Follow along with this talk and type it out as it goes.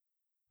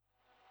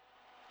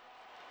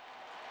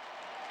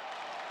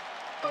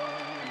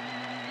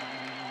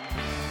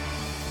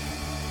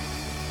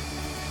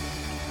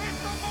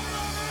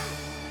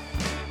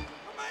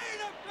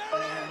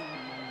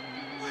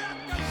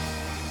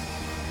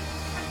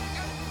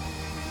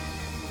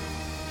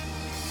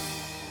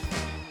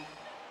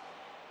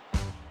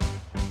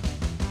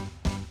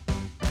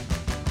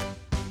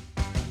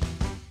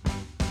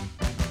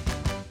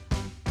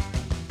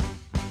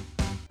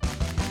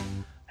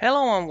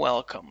Hello and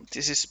welcome.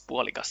 This is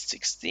Puolicast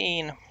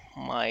 16.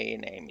 My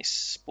name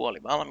is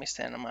Puoli Valmiste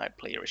and my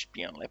player is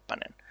Björn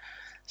Leppänen.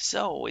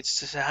 So it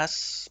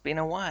has been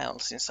a while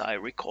since I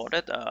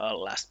recorded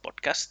last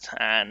podcast,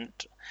 and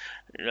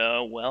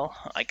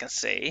I can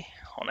say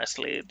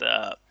honestly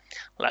the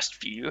last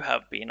few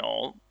have been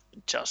all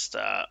just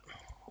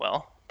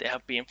they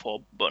have been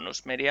for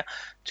bonus media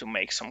to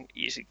make some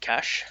easy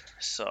cash.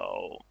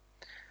 So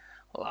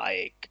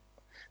like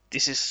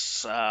this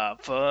is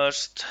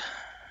first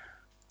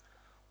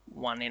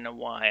one in a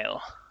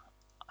while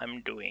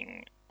I'm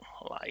doing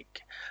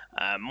like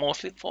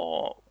mostly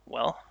for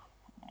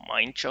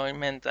my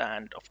enjoyment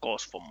and of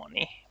course for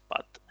money,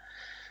 but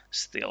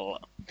still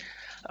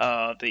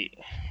the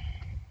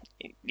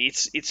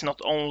it's not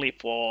only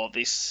for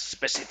this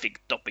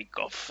specific topic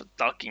of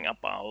talking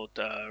about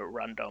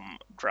random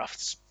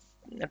draft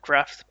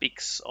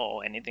picks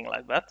or anything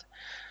like that.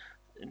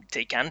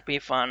 They can be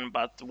fun,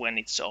 but when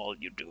it's all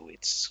you do,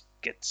 it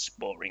gets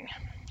boring.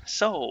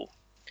 So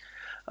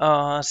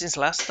since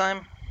last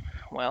time,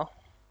 well,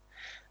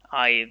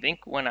 I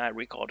think when I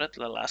recorded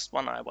the last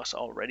one, I was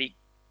already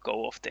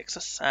Go of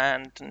Texas,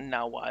 and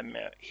now I'm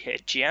here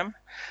GM.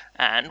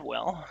 And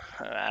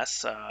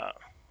as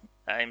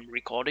I'm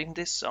recording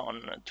this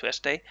on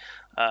Tuesday,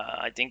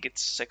 I think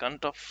it's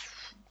 2nd of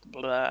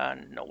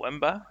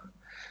November.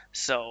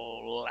 So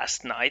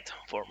last night,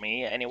 for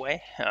me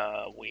anyway,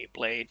 we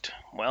played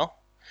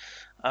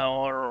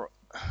our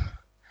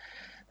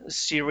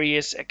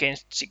series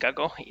against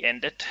Chicago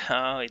ended.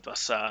 It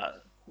was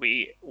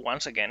we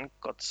once again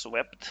got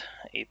swept.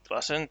 It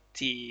wasn't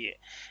the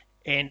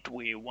end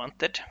we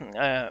wanted.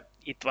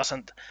 It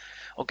wasn't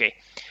okay.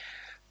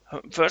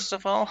 First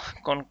of all,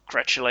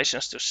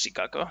 congratulations to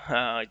Chicago.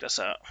 It was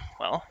a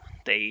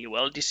they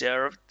well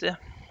deserved the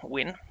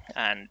win,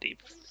 and if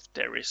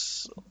there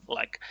is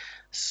like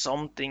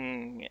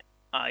something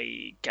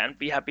I can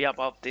be happy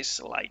about this,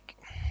 like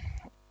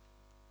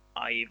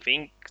I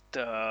think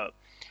the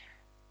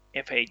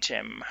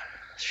FHM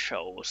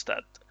shows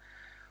that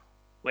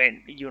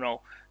when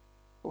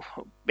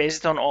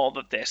based on all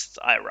the tests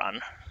I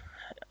run,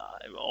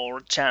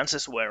 our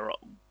chances were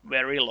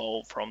very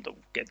low from the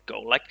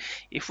get-go. Like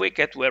if we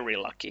get very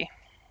lucky,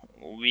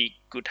 we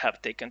could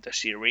have taken the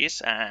series,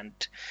 and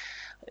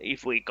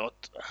if we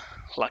got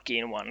lucky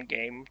in one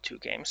game, two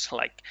games,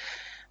 like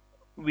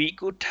we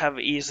could have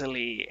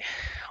easily,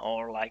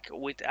 or like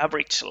with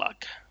average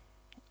luck,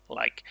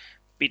 like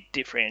bit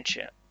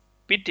differential,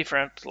 bit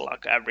different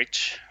luck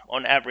average.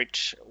 On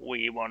average,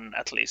 we won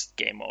at least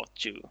game or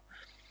two.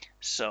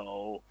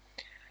 So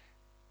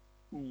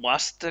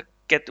was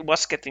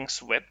getting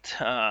swept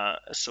a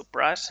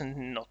surprise?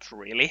 Not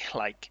really.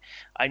 Like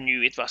I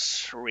knew it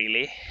was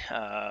really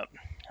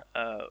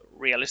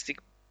realistic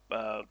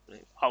uh,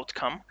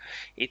 outcome.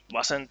 It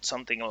wasn't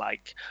something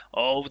like,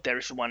 oh,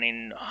 there's 1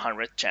 in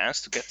 100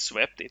 chance to get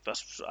swept. It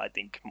was, I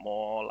think,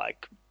 more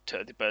like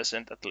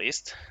 30% at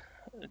least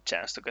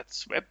chance to get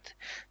swept.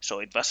 So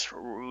it was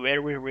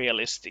very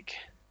realistic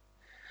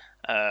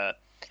uh,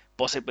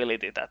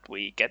 possibility that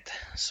we get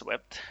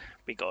swept,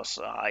 because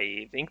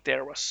I think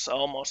there was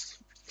almost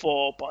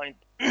 4 point.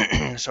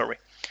 Sorry,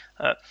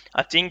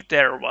 I think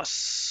there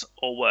was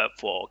over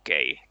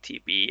 4k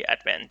TP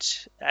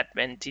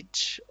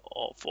advantage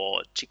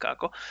for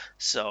Chicago,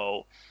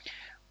 so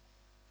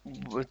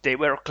they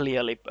were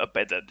clearly a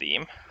better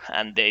team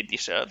and they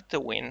deserved the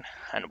win.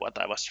 And what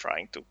I was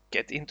trying to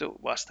get into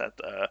was that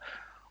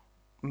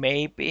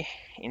maybe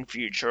in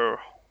future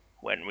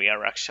when we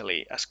are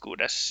actually as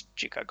good as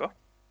Chicago,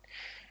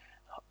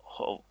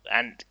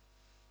 and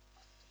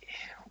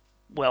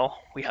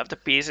we have the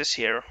pieces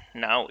here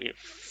now.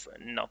 If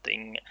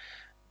nothing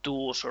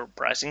too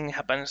surprising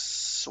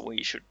happens,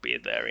 we should be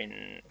there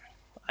in,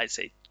 I'd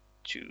say,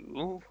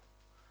 two,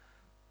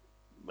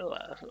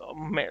 well,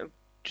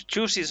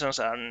 two seasons,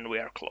 and we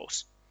are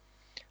close.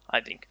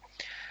 I think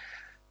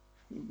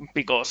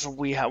because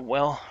we have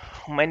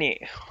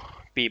many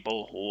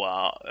people who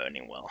are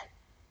earning well.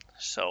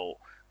 So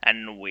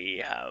and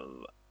we have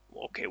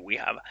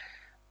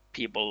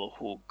people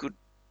who could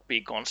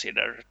be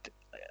considered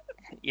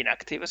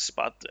inactives,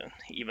 but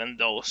even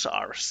those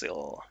are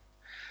still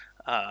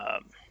uh,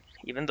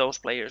 even those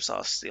players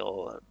are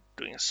still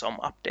doing some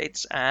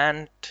updates.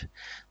 And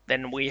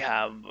then we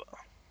have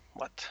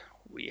what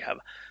we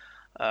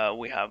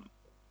have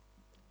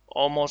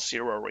almost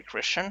zero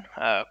regression.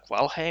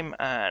 Kvalheim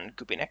and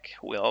Kubinek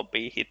will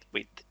be hit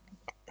with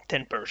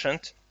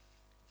 10%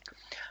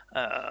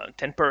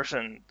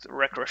 10%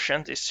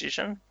 regression this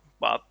season,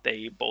 but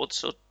they both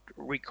should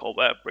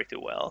recover pretty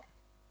well.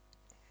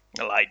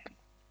 Like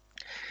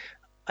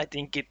I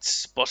think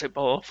it's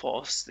possible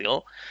for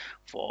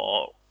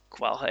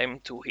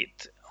Kvalheim to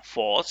hit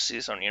fourth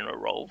season in a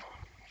row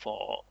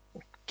for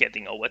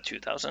getting over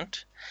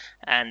 2000,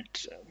 and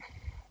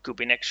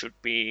Kubinek should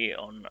be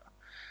on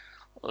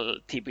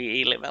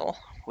TBE level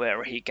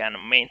where he can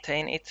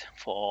maintain it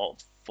for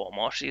 4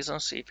 more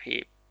seasons if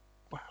he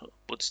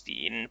puts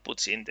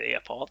in the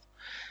effort.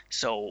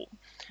 So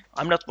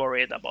I'm not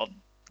worried about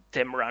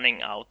them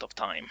running out of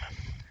time.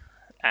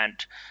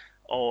 and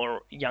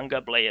our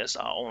younger players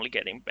are only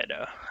getting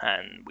better,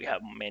 and we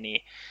have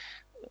many.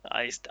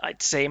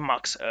 I'd say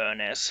max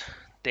earners.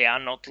 They are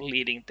not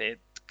leading the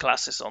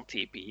classes on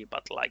TP,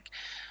 but like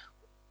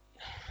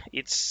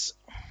it's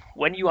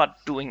when you are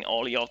doing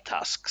all your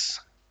tasks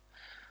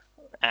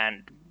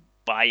and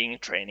buying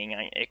training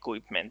and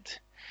equipment,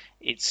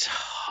 it's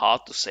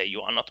hard to say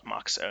you are not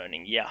max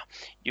earning. Yeah,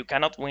 you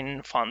cannot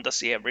win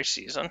fantasy every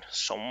season.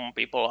 Some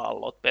people are a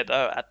lot better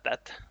at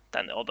that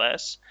than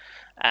others,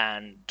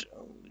 and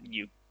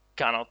you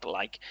cannot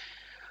like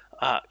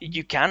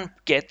you can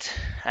get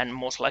and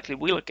most likely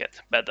will get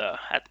better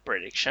at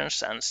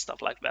predictions and stuff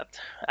like that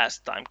as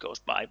time goes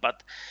by.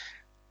 But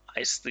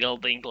I still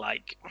think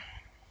like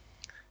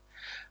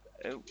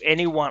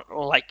anyone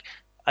like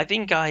I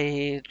think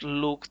I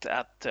looked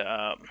at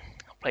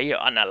player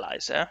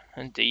analyzer,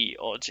 the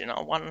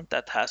original one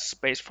that has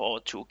space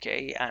for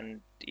 2K,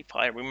 and if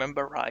I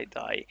remember right,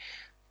 I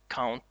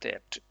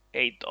counted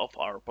 8 of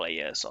our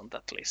players on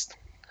that list.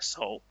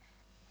 So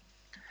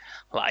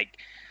like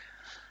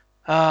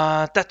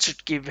that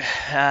should give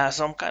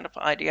some kind of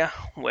idea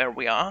where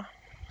we are.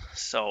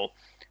 So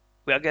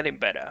we are getting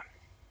better.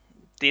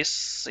 This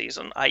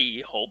season,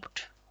 I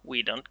hoped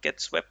we don't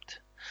get swept.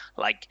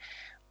 Like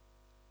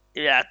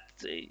that,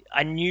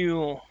 I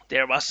knew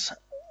there was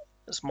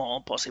a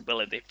small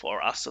possibility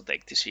for us to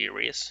take the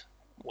series.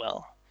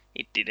 Well,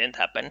 it didn't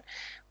happen.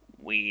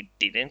 We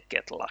didn't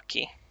get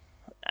lucky,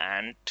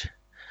 and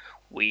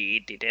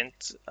we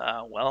didn't.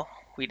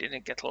 We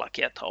didn't get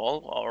lucky at all.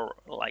 Or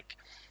like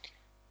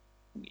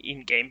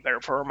in-game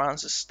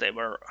performances, they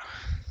were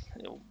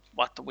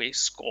what we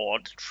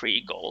scored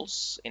 3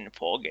 goals in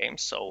 4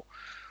 games. So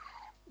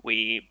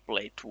we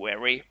played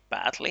very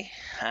badly,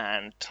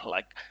 and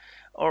like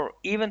or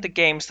even the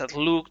games that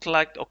looked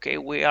like okay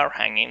we are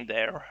hanging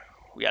there,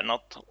 we are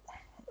not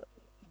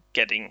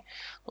getting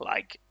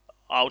like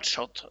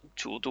outshot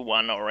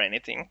 2-1 or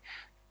anything.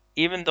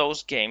 Even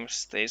those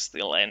games they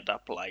still end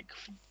up like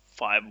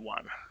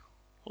 5-1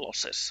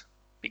 losses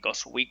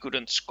because we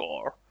couldn't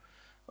score.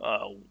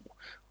 uh,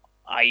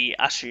 I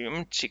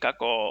assume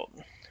Chicago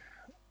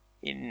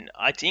in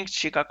I think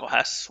Chicago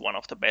has one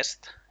of the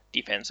best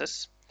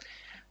defenses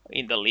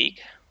in the league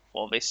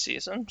for this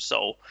season,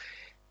 so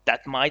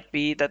that might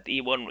be that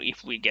even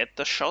if we get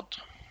the shot,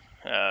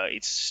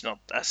 it's not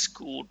as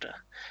good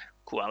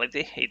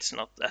quality. It's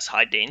not as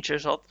high danger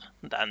shot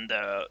than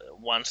the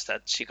ones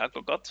that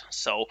Chicago got.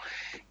 So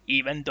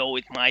even though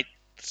it might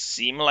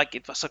seem like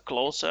it was a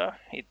closer,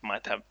 it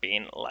might have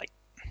been like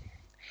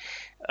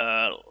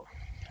uh,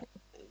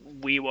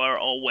 we were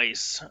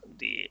always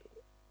the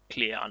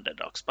clear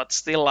underdogs. But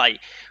still, I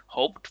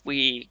hoped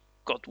we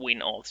got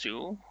win all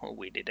two.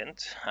 We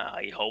didn't.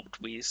 I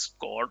hoped we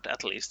scored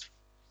at least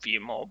few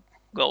more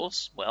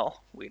goals.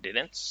 Well, we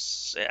didn't.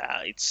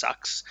 It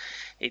sucks.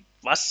 It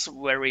was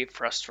very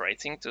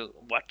frustrating to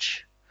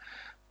watch.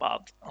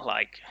 But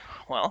like,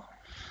 well,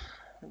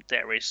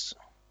 there is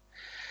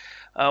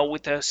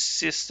with the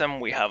system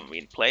we have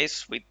in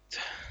place with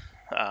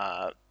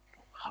uh,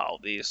 how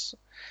these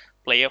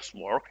playoffs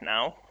work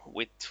now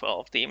with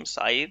 12 teams.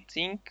 I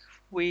think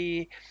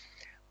we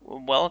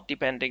well,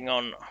 depending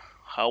on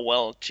how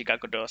well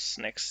Chicago does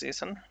next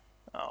season,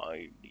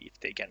 if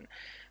they can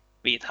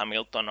beat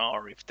Hamilton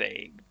or if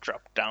they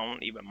drop down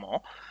even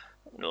more,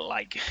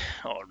 like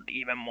or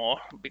even more,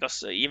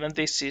 because even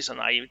this season,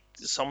 I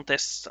some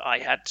tests I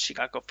had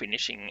Chicago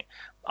finishing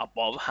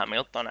above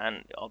Hamilton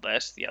and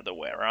others the other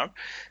way around,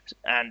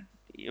 and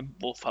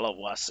Buffalo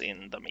was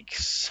in the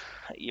mix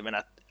even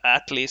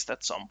at least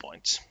at some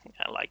points.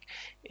 Like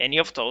any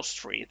of those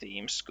 3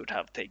 teams could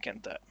have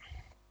taken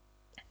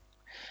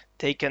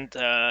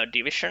the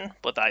division,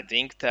 but I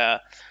think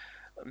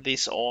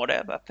this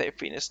order that they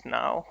finished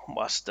now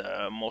was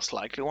the most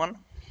likely one.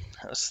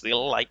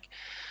 Still, like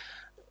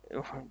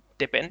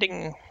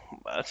depending,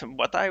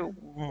 what I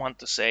want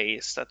to say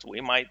is that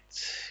we might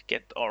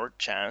get our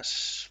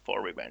chance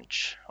for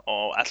revenge,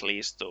 or at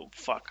least to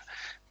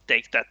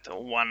take that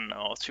 1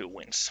 or 2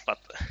 wins. But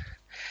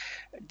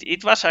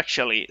it was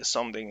actually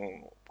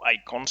something I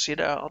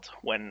considered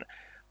when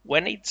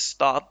it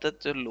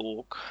started to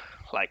look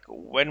like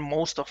when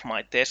most of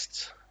my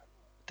tests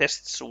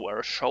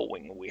were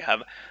showing we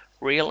have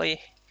really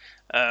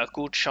a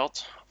good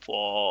shot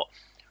for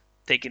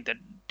taking the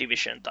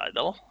division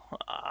title.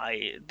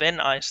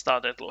 I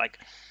started like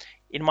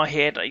in my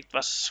head it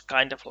was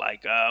kind of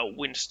like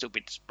win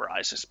stupid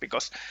prizes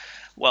because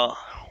well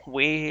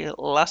we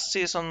last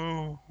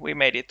season we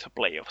made it to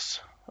playoffs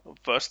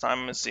first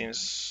time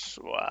since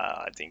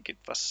I think it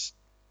was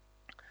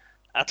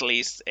at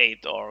least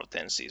 8 or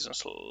 10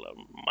 seasons,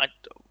 might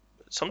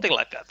something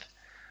like that,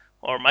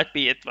 or might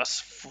be it was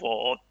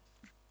for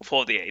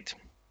 48.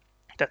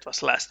 That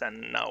was less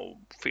than now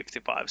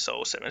 55,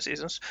 so 7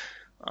 seasons.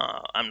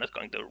 I'm not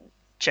going to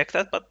check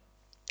that, but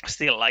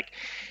still, like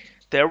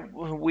there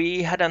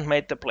we hadn't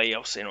made the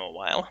playoffs in a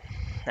while,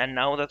 and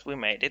now that we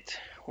made it,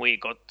 we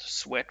got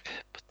swept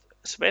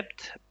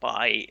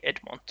by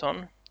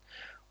Edmonton,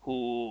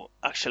 who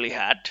actually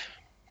had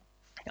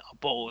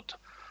both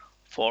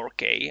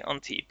 4K on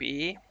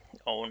TPE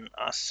on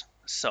us.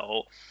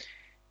 So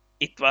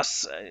it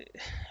was,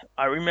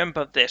 I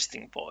remember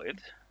testing for it.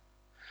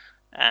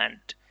 And,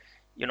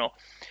 you know,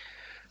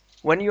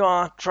 when you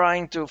are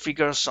trying to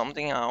figure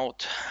something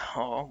out,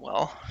 oh,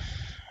 well,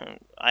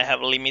 I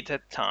have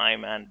limited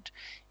time and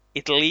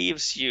it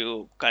leaves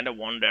you kind of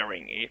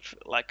wondering if,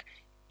 like,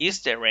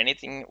 is there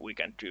anything we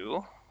can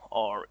do?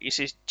 Or is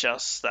it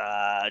just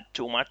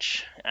too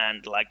much?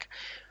 And, like,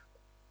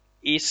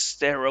 is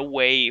there a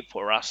way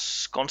for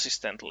us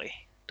consistently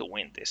to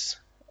win this,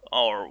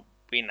 or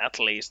win at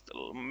least,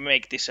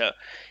 make this a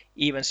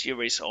even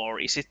series, or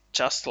is it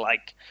just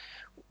like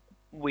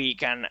we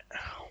can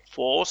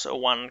force a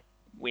one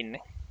win,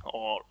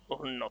 or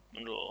not?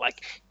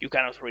 Like, you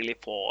cannot really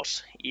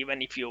force,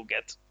 even if you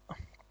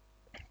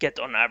get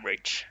on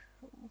average,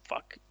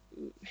 fuck,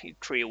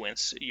 3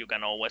 wins, you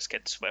can always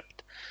get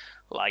swept.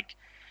 Like,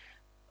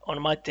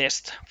 on my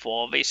test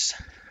for this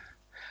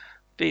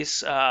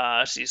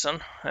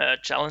season,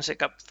 Challenger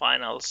Cup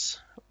finals,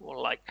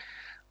 like,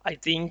 I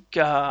think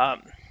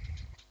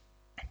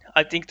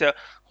I think the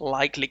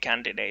likely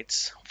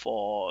candidates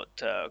for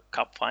the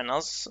cup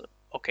finals.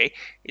 Okay,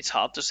 it's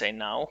hard to say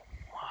now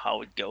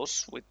how it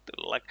goes with,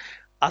 like,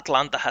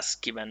 Atlanta has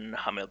given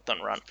Hamilton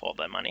run for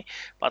their money,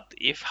 but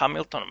if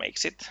Hamilton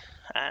makes it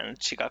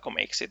and Chicago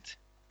makes it,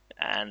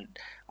 and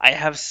I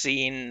have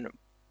seen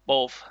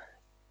both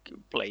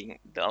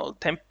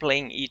them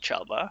playing each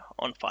other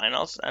on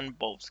finals and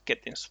both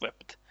getting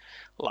swept.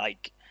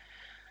 Like,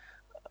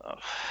 uh,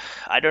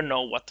 I don't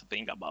know what to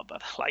think about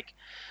that. Like,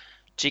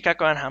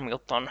 Chicago and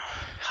Hamilton.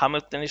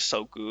 Hamilton is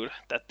so good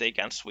that they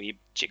can sweep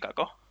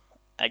Chicago,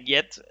 and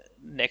yet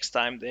next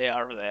time they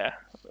are there,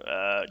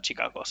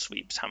 Chicago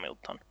sweeps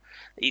Hamilton.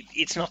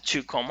 It's not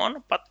too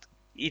common, but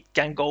it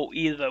can go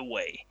either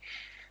way.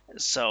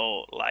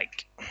 So,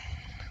 like,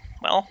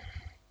 well,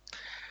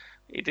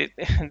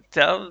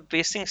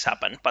 these things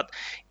happen. But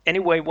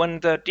anyway, when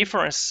the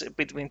difference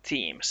between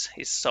teams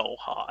is so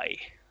high,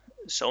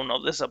 so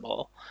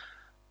noticeable,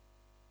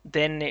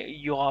 then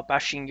you are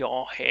bashing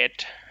your head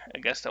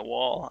against the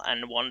wall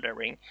and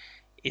wondering,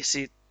 is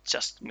it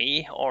just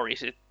me, or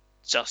is it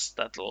just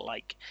that,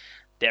 like,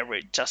 there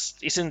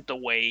just isn't a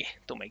way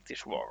to make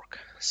this work?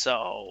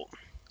 So,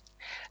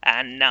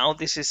 and now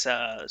this is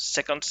a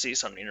second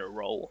season in a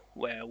row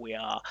where we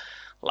are,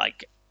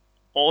 like,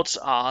 odds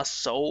are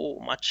so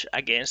much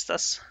against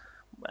us,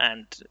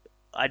 and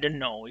I don't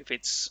know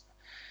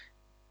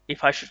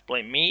if I should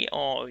blame me,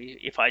 or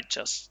if I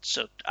just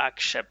should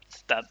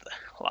accept that,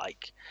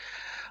 like,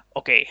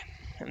 okay,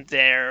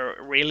 there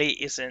really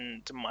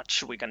isn't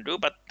much we can do.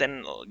 But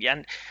then, yeah,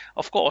 and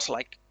of course,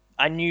 like,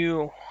 I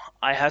knew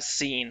I had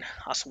seen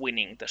us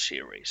winning the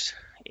series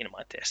in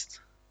my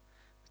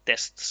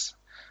tests,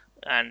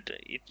 and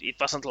it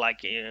wasn't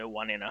like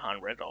 1 in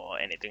 100 or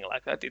anything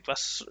like that. It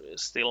was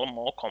still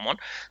more common.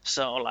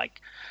 So,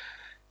 like,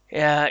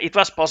 yeah, it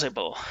was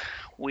possible.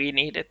 We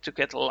needed to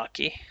get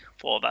lucky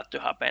for that to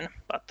happen,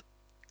 but,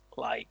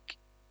 like,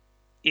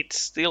 it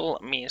still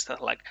means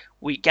that, like,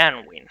 we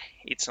can win.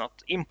 It's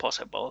not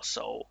impossible.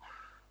 So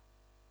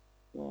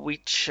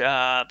which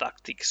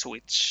tactics,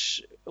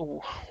 which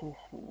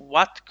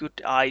what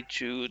could I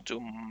do to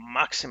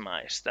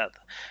maximize that,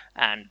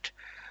 and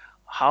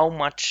how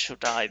much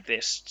should I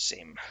test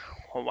sim?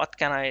 What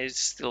can I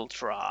still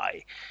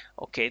try?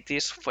 Okay,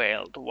 this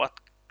failed. What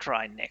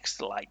try next?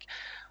 Like,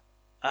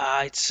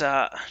 it's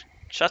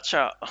such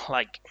a,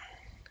 like,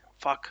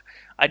 fuck.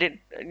 I did,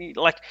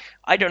 like,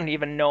 I don't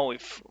even know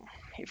if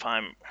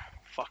I'm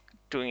fuck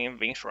doing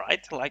things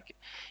right. Like,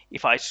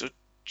 if I should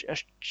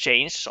just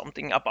change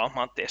something about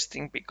my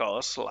testing,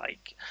 because,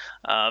 like,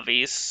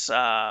 these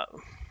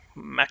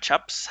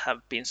matchups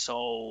have been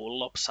so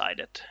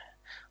lopsided.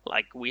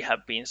 Like, we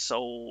have been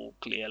so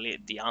clearly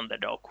the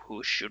underdog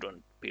who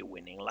shouldn't be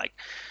winning. Like,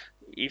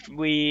 if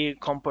we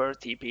compare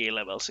TPE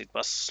levels, it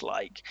was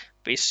like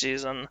this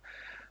season,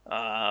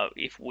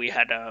 if we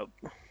had a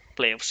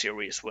playoff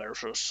series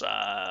versus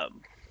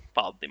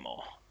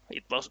Baltimore,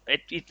 it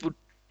would,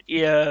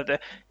 yeah, the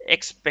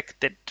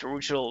expected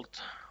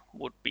result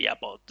would be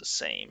about the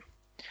same.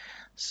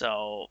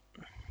 So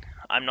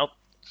I'm not.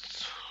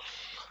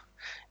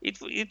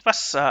 It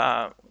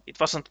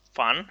wasn't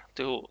fun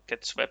to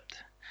get swept,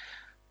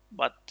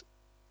 but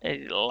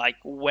like,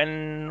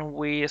 when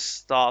we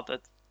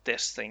started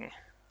testing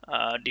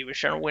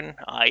division win,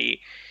 I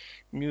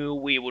knew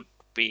we would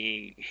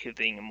be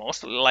hitting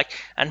most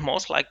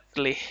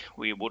likely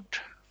we would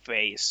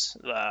face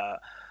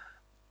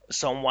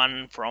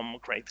someone from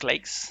Great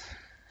Lakes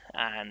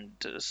and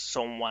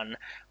someone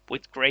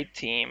with great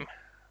team,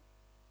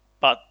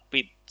 but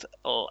with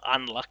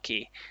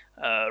unlucky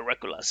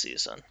regular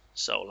season.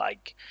 So,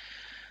 like,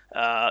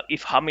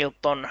 if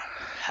Hamilton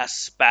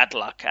has bad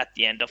luck at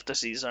the end of the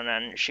season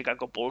and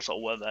Chicago pulls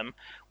over them,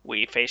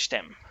 we face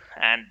them.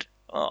 And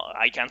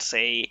I can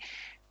say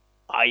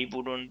I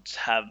wouldn't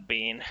have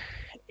been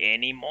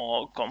any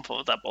more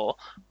comfortable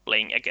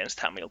playing against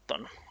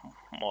Hamilton.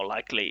 More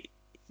likely,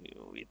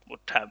 it would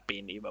have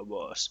been even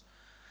worse.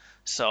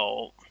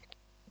 So,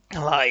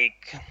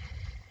 like,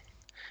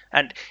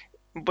 And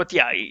but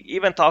yeah,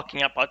 even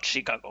talking about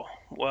Chicago,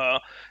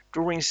 well,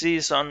 during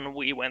season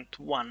we went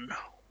one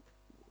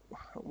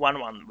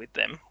with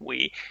them.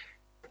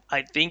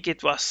 I think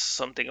it was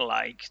something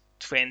like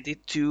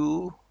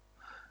 22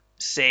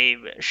 save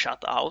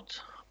shutout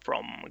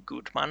from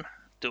Goodman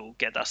to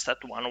get us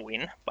that one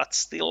win. But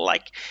still,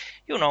 like,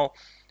 you know,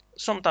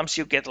 sometimes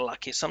you get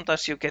lucky,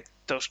 sometimes you get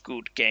those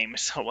good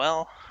games.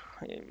 Well,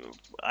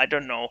 I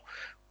don't know,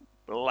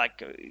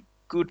 like,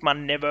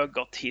 Goodman never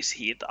got his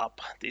heat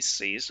up this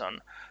season.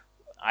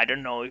 I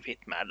don't know if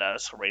it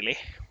matters really,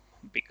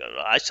 because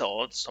I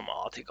saw some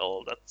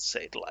article that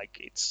said like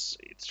it's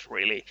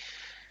really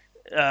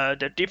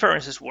the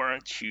differences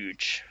weren't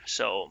huge.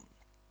 So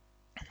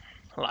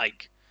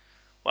like,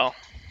 well,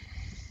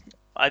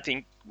 I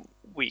think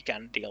we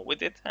can deal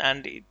with it,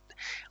 and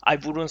I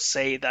wouldn't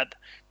say that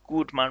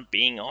Goodman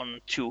being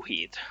on two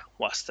heat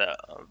was the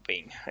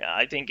thing.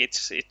 I think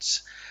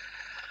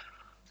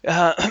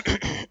uh,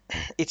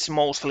 it's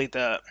mostly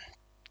the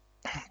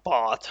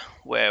part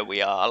where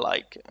we are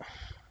like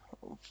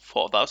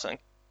 4,000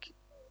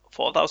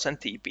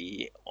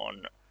 TP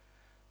on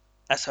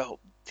as a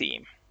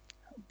team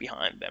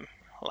behind them,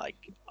 like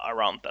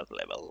around that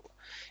level.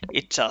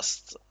 It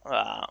just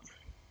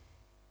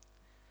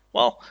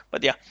well,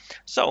 but yeah.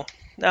 So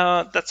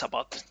that's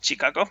about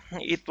Chicago.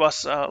 It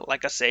was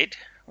like I said,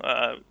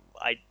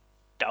 I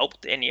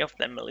doubt any of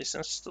them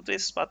listens to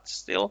this, but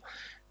still,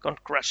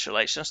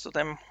 congratulations to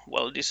them.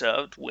 Well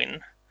deserved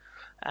win,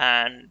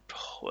 and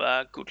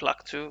good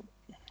luck to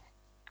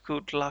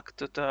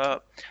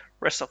the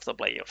rest of the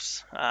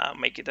playoffs.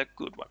 Make it a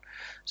good one.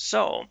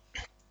 So,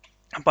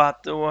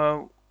 but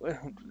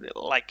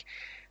like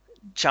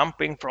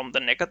jumping from the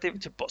negative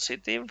to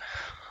positive.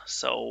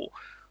 So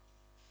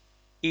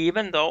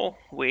even though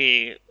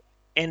we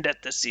ended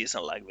the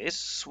season like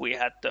this, we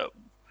had the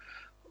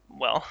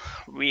well,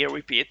 we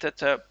repeated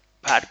the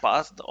bad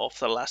part of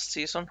the last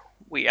season.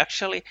 We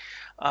actually,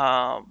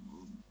 uh,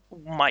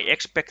 my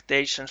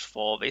expectations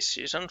for this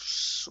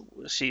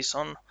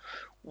season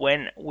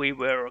when we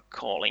were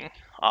calling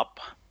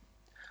up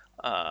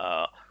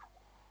uh,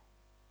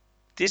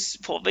 this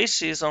for this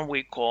season,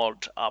 we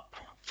called up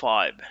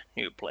five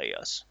new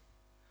players.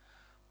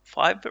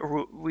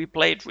 We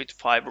played with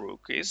five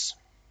rookies,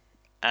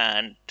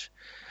 and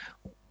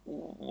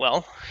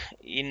well,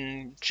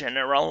 in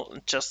general,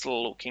 just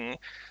looking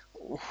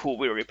who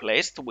we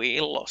replaced, we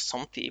lost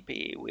some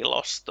TP. We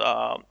lost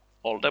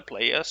older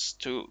players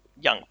to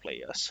young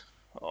players,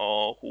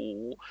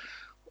 who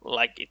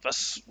like it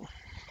was,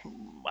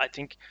 I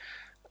think,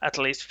 at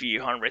least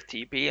few hundred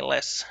TP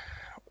less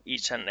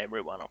each and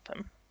every one of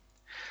them.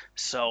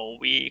 So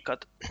we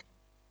got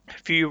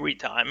few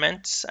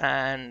retirements,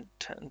 and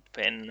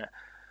then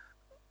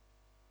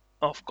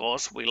of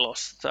course we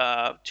lost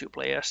two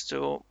players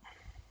to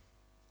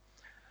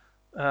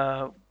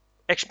uh,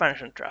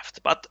 expansion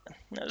draft. But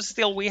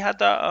still, we had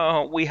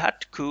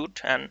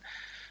good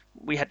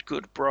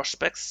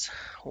prospects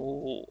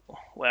who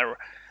were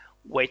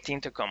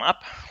waiting to come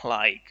up.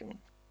 Like,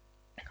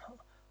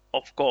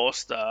 of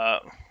course,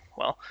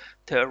 well,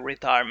 the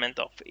retirement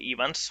of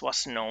Evans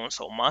was known,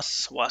 so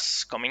Mas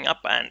was coming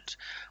up, and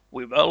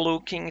we were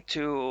looking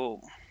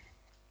to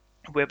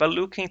we were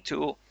looking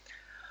to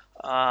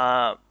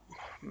uh,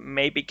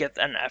 maybe get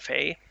an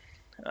FA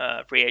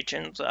free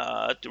agent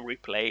to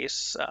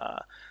replace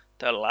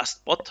the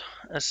last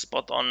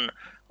spot on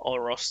our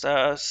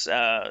rosters.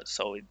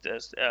 So it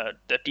is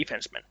the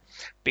defenseman,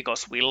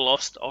 because we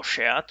lost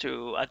O'Shea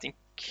to, I think,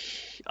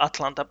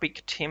 Atlanta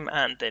picked him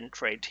and then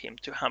traded him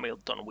to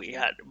Hamilton.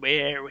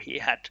 Where he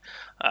had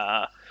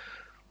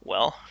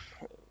well,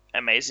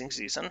 amazing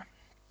season,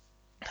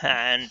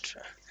 and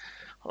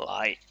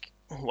like,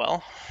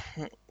 well,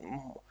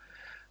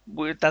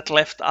 that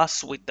left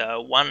us with the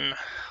one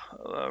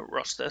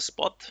roster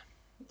spot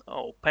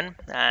open.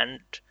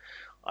 And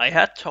I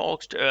had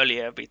talked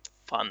earlier with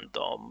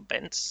Phantom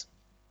Benz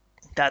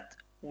that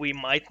we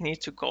might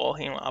need to call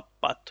him up,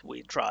 but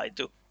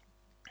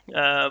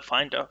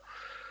find a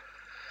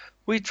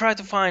we try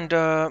to find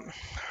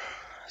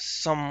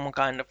some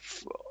kind of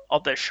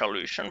other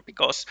solution,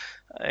 because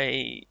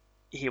he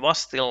was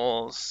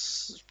still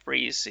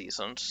 3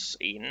 seasons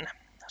in,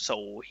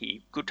 so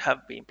he could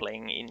have been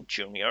playing in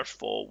juniors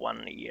for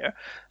 1 year,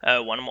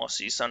 one more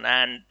season.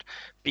 And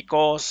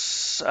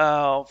because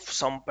of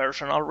some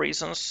personal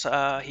reasons,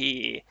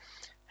 he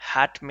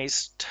had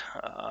missed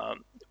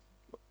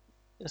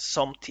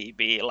some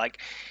TB. Like,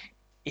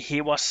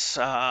 he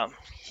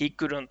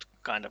couldn't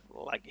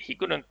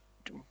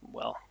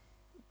well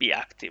be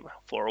active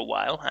for a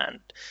while, and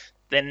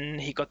then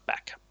he got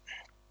back,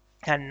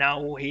 and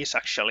now he's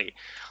actually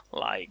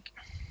like,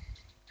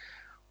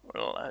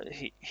 well,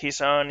 he's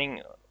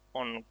earning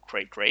on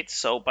great rates.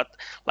 So, but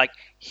like,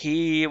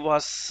 he's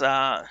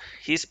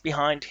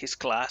behind his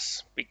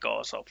class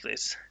because of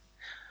this,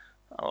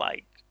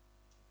 like,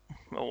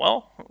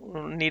 well,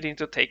 needing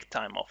to take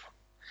time off.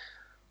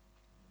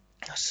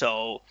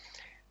 So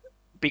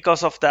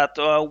because of that,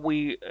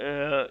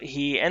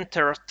 he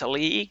entered the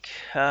league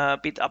a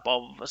bit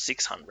above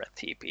 600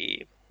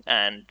 TP.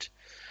 and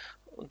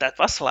that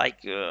was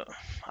like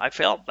I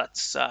felt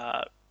that's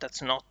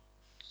not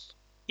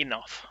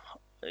enough.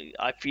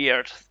 I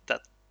feared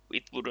that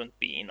it wouldn't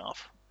be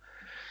enough.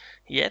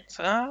 Yet,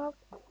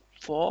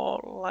 for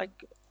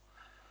like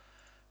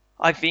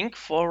I think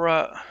for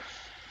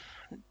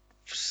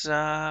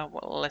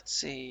well, let's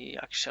see.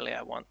 Actually,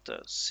 I want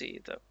to see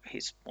the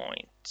his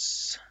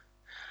points.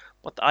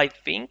 But I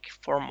think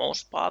for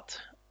most part,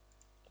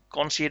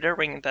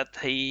 considering that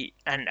he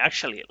and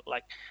actually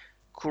like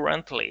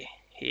currently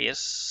he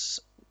is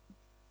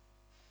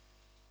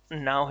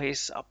now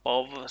he's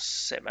above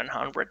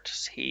 700.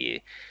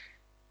 He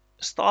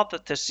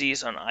started the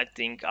season I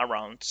think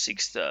around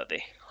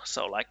 630.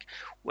 So like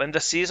when the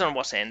season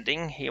was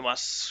ending, he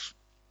was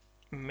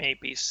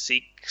maybe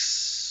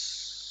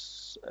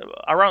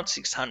around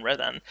 600,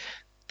 and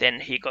then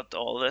he got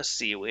all the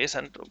series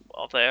and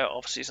other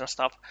off-season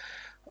stuff,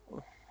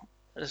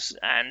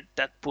 and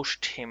that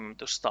pushed him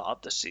to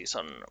start the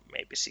season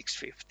maybe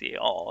 650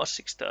 or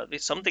 630,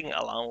 something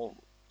along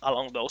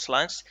those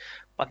lines.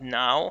 But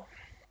now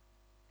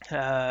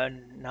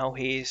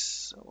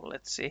he's,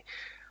 let's see,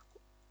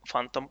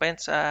 Phantom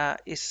Bench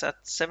is at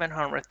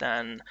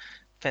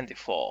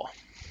 724.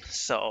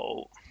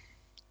 So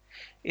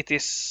it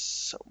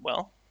is,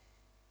 well,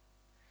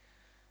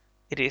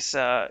 it is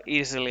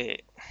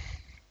easily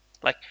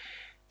like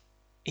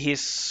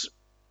he's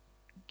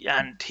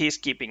he's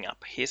keeping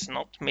up. He's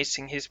not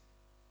missing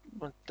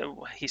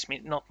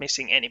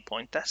any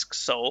point tasks.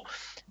 So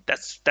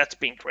that's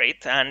been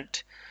great, and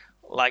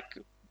like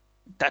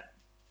that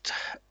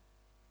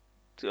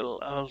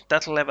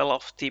that level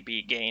of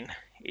TP gain,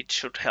 it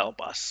should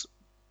help us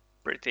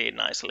pretty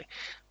nicely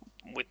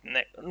with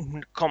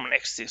come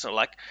next season.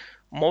 Like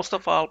most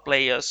of our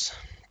players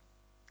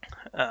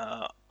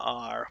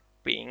are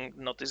being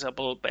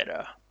noticeable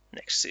better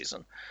next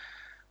season,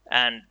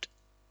 and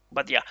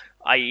but yeah,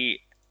 I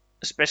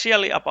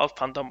especially about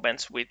Phantom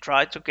Bench, uh, we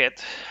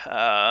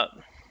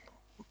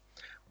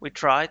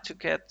try to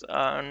get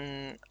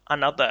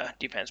another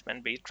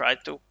defenseman. We try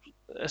to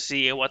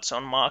see what's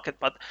on market,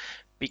 but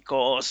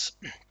because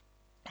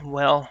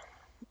well,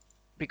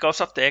 because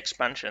of the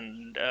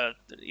expansion,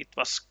 it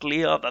was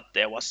clear that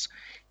there was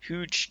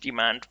huge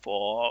demand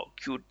for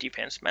good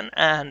defensemen,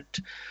 and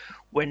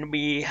when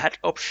we had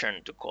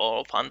option to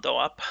call Fanto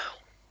up,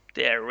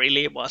 there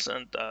really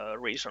wasn't a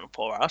reason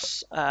for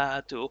us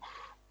to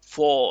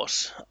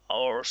force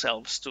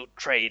ourselves to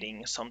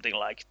trading something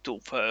like two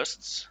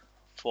firsts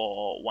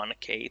for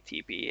 1k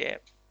TPA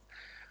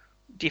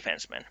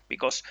defenseman,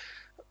 because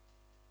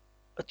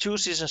 2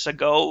 seasons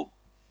ago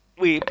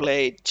we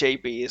played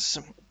JB's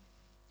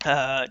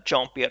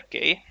Jean-Pierre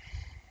Gay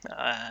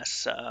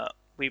as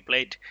we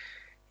played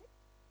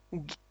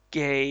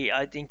Gay.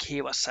 I think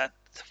he was at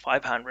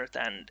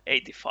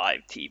 585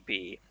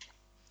 TP,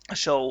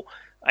 so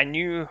I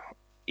knew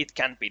it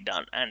can be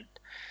done. And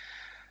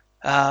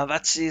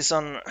that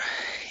season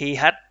he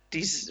had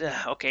this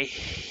okay,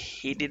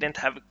 he didn't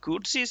have a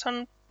good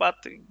season, but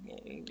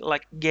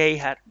like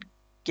Gay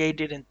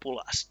didn't pull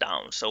us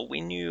down, so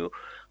we knew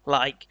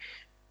like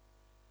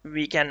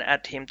we can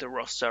add him to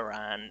roster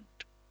and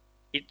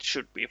it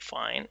should be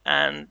fine.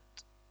 And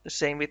the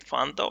same with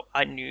Fanto.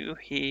 I knew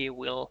he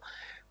will.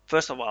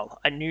 First of all,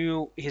 I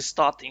knew his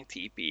starting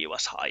TP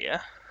was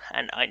higher,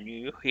 and I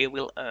knew he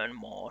will earn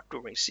more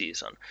during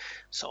season,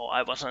 so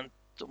I wasn't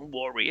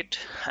worried.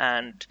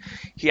 And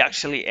he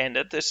actually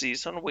ended the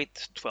season with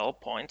 12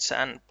 points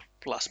and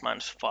plus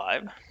minus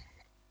 5,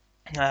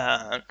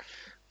 uh,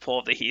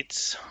 for the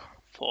hits,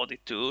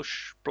 42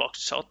 blocked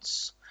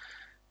shots,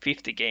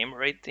 50 game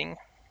rating,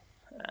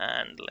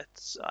 and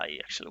I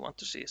actually want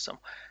to see some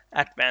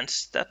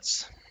advanced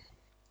stats.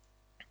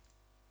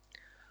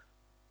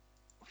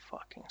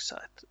 Fucking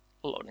site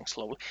loading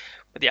slowly,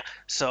 but yeah.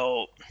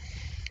 So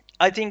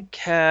I think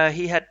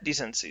he had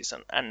decent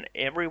season, and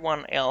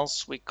everyone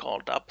else we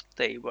called up,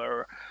 they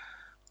were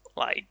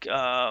like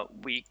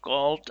we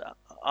called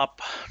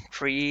up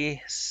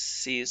 3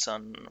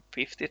 season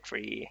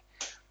 53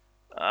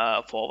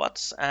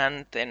 forwards,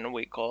 and then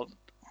we called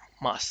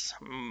Mas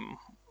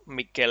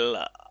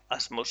Mikkel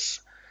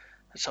Asmus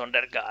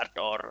Sondergaard,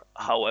 or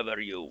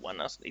however you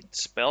want it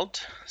spelled.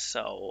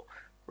 So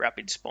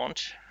rapid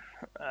sponge.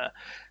 Uh,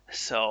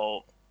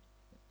 so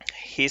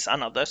he's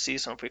another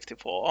season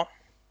 54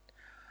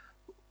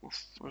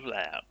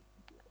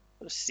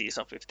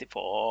 season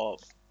 54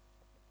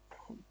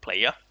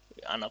 player,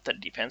 another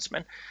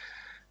defenseman.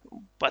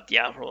 But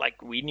yeah,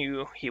 like we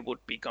knew he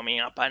would be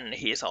coming up, and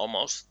he's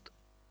almost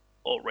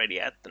already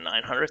at the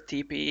 900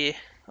 TP.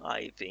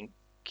 I think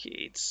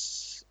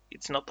it's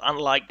not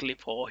unlikely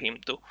for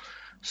him to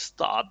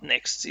start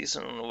next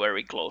season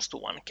very close to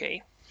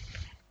 1k,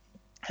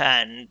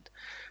 and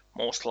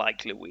most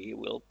likely we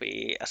will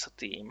be as a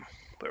team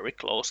very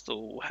close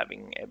to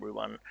having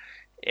everyone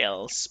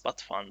else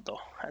but Fanto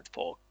at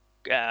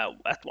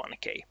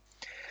 1k.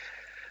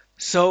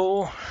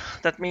 So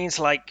that means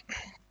like,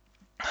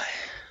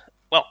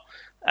 well,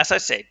 as I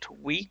said,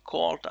 we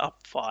called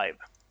up five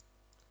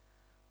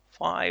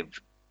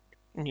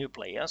new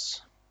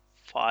players,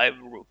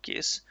 5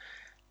 rookies,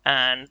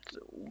 and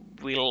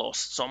we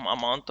lost some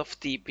amount of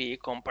TP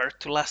compared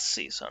to last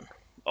season.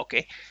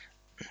 Okay,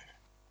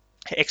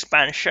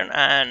 expansion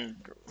and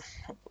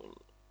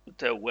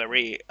the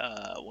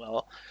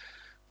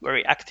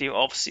very active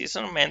off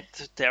season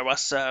meant there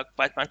was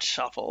quite much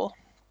shuffle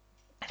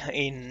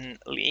in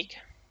league,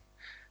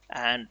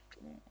 and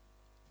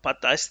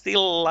but I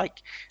still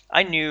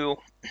I knew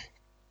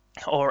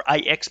or I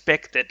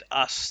expected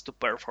us to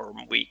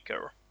perform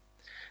weaker.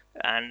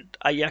 And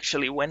I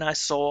actually, when I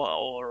saw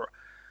our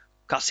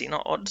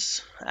casino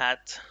odds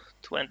at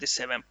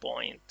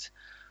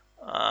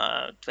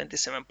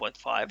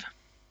 27.5,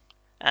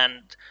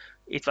 and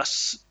it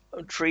was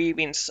 3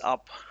 wins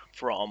up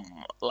from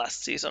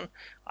last season,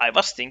 I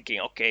was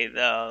thinking, okay,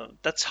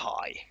 that's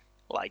high.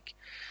 Like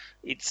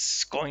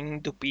it's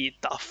going to be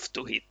tough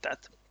to hit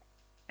that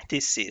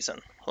this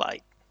season.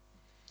 Like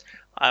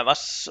I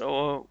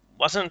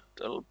wasn't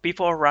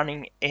before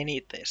running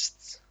any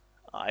tests.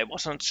 I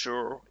wasn't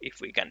sure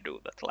if we can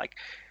do that. Like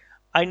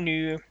I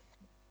knew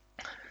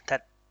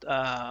that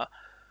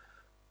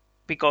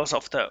because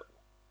of the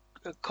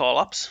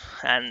call-ups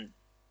and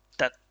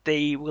that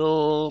they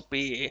will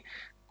be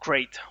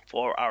great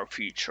for our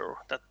future.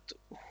 That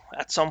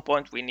at some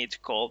point we need to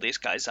call these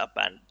guys up,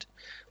 and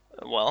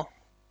well,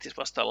 this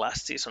was the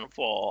last season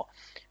for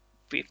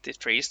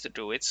 53s to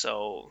do it,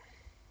 so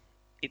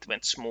it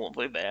went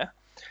smoothly there.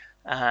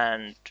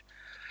 And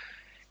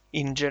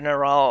in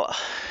general,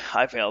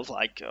 I felt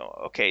like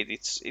okay,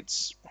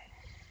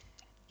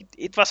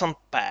 it wasn't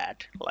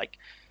bad. Like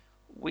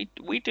we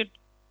did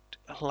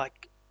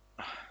like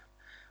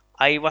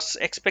I was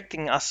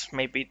expecting us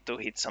maybe to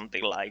hit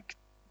something like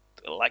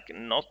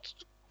not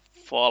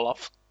fall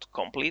off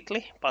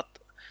completely, but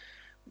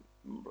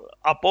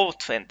above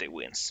 20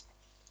 wins.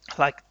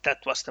 Like that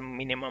was the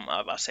minimum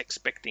I was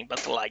expecting,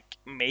 but like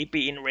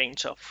maybe in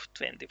range of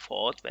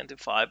 24,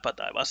 25. But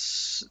I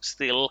was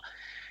still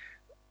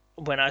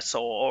when I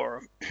saw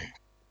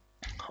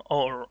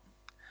or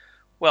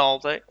well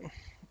the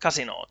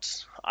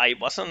casinos, I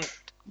wasn't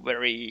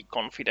very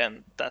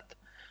confident that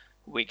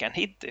we can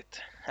hit it.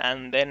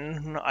 And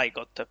then I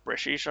got the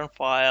precision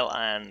file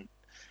and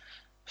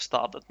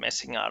started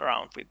messing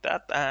around with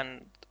that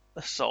and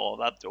saw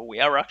that we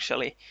are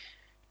actually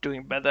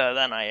doing better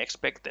than I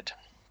expected.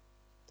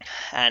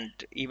 And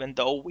even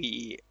though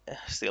we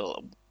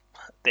still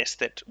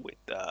tested with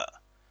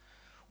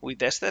we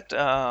tested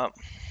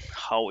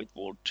how it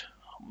would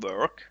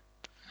work,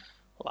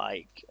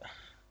 like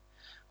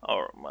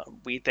or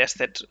we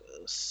tested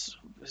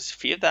a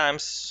few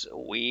times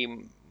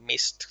we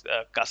missed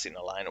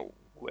casino line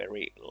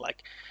very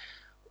like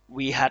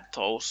we had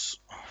those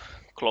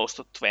close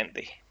to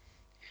 20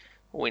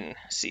 win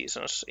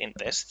seasons in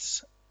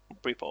tests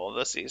before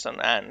the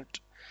season, and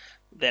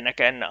then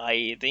again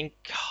I think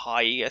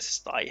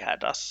highest I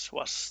had us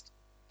was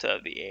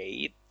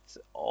 38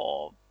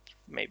 or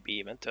maybe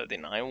even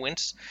 39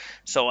 wins.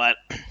 So I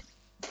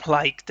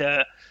like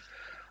the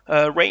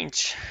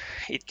range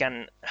it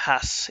can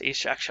has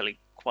is actually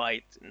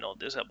quite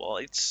noticeable.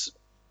 It's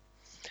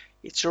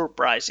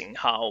surprising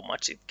how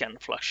much it can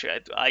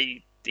fluctuate.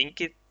 I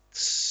think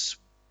it's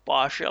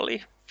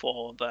partially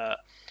for the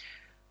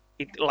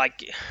it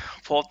like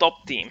for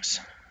top teams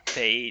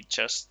they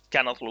just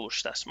cannot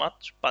lose as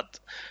much, but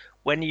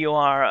when you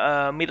are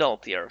a middle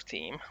tier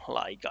team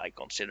like I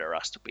consider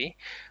us to be,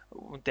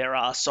 there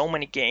are so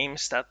many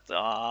games that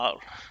are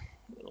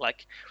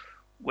like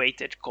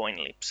weighted coin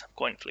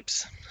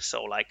flips.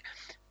 So like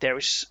there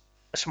is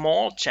a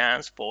small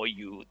chance for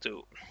you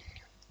to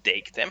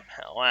take them,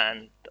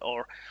 and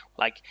or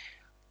like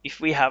if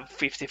we have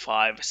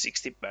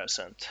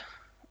 55-60%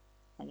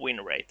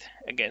 win rate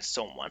against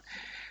someone,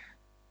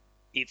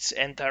 it's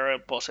entirely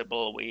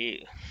possible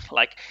we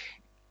like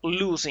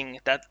losing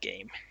that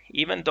game,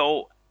 even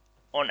though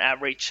on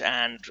average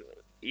and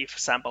if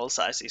sample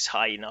size is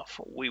high enough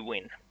we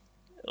win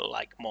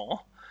like more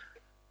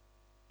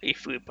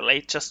if we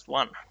play just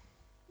one.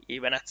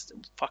 Even at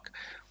fuck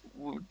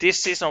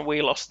this season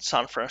we lost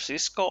San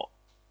Francisco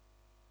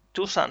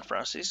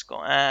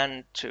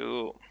and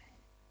to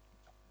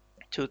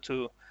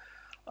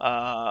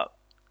uh,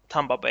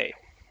 Tampa Bay,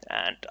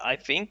 and I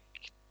think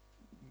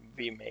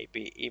we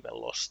maybe even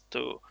lost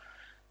to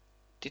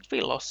did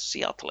we lost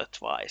Seattle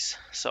twice.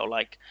 So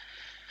like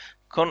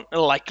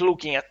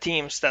looking at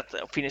teams that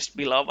finished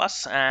below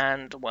us,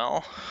 and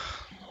well,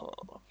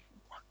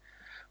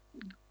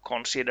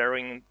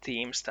 considering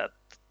teams that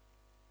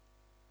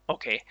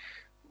okay,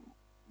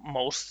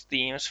 most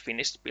teams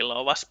finished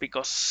below us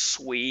because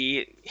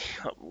we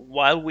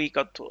while we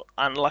got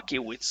unlucky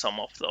with some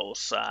of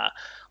those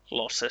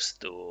losses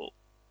to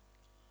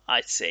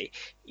I'd say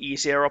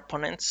easier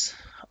opponents,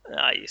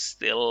 I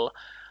still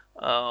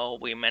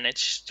we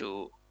managed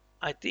to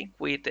I think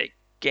we take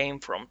game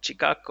from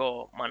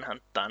Chicago,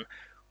 Manhattan.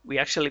 We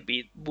actually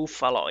beat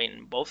Buffalo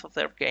in both of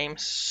their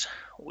games.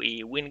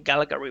 We win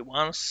Calgary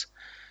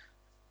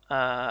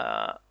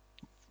uh,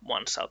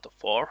 once out of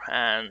four,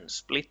 and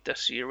split the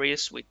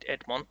series with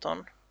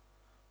Edmonton.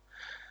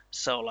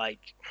 So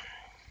like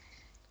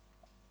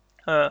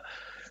Uh,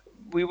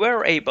 we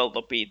were able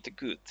to beat the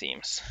good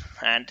teams,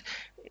 and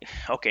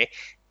okay,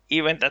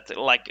 even that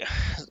like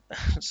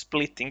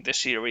splitting the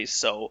series,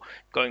 so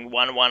going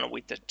 1-1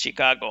 with the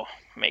Chicago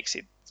makes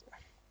it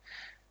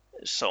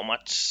so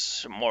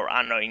much more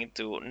annoying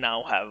to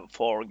now have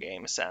 4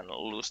 games and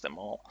lose them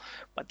all.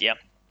 But yeah,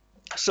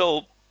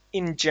 so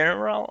in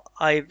general,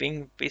 I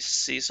think this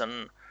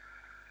season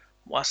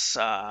was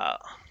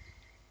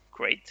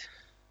great.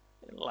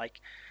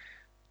 Like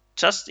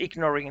just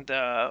ignoring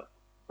the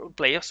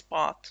playoff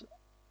spot,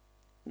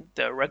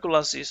 the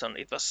regular season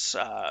it was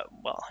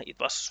well, it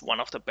was one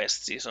of the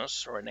best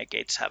seasons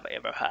Renegades have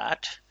ever had.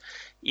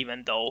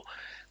 Even though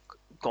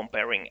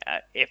comparing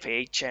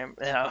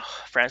FHM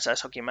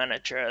franchise hockey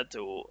manager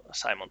to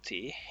Simon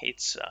T,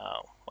 it's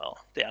well,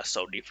 they are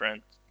so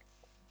different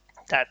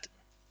that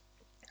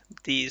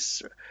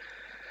these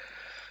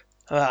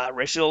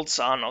results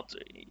are not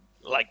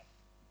like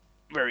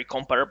very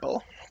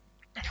comparable.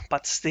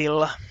 But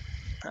still,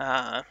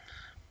 uh,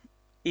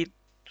 it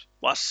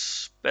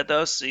was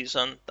better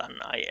season than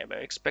I ever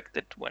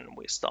expected when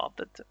we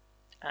started,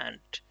 and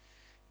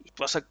it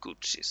was a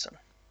good season.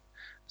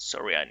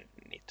 Sorry, I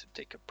need to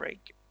take a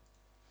break.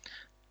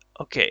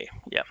 Okay,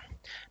 yeah,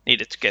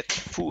 needed to get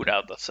food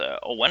out of the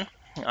oven,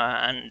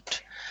 and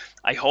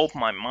I hope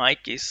my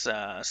mic is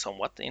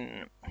somewhat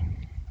in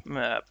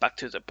back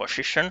to the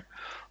position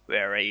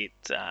where it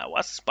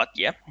was. But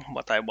yeah,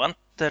 what I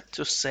wanted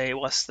to say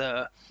was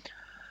the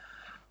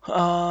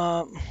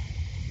uh,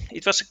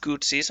 it was a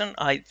good season.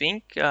 I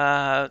think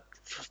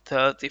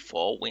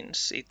 34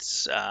 wins.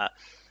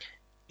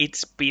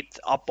 It's bit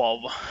above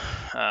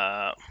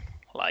uh,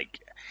 like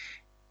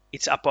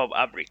it's above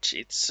average.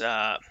 It's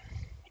a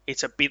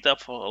bit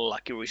of a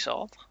lucky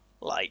result.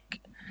 Like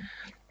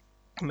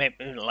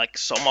maybe like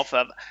some of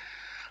the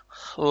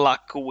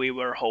luck we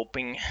were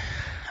hoping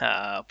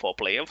for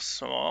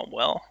playoffs.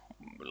 Well,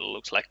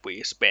 looks like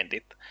we spent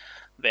it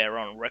there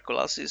on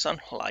regular season.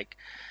 Like,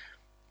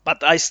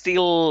 but I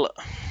still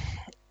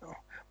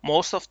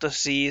most of the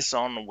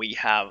season we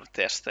have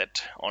tested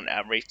on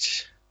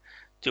average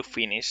to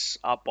finish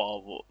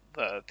above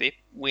the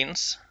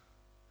wins,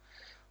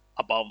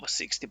 above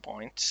 60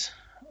 points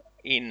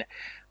in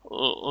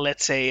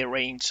let's say a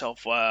range of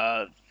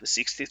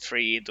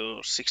 63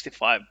 to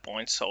 65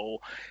 points.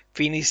 So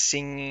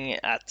finishing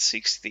at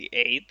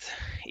 68,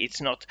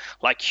 it's not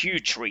like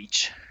huge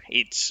reach.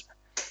 It's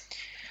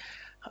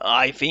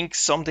I think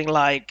something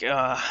like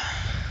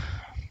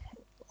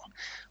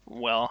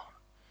well,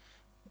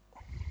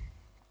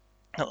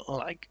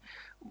 like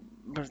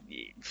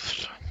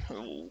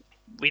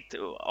with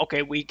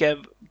okay, we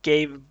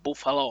gave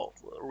Buffalo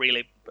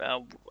really.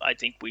 I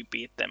think we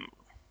beat them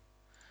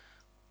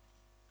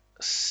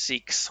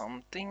 6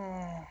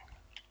 something.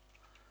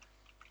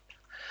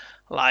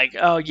 Like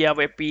oh yeah,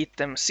 we beat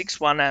them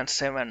 6-1 and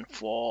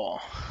 7-4.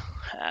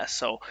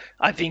 So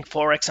I think,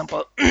 for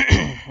example,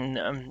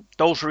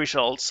 those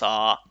results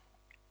are.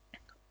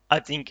 I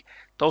think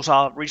those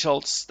are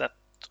results that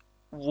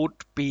would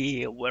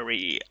be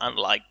very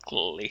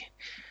unlikely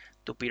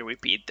to be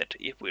repeated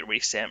if we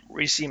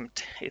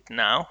resumed it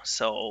now.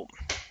 So,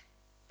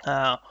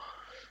 but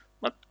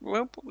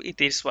well,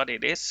 it is what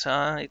it is.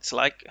 It's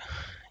like,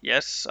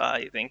 yes,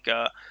 I think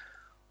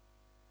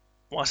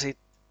was it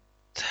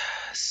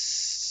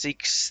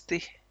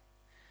 60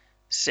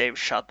 save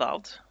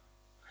shutout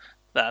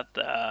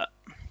that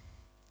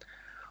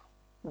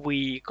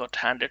we got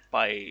handed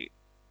by.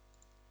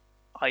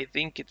 I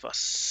think it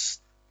was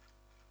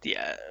the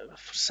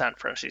San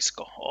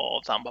Francisco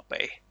or Tampa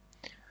Bay.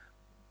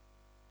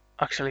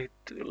 Actually,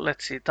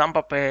 let's see,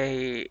 Tampa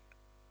Bay.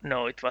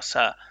 No, it was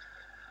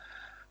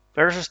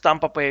versus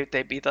Tampa Bay.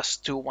 They beat us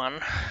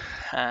 2-1,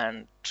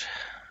 and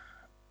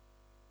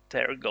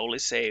their goalie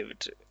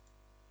saved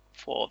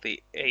for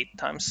the 8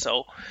 times.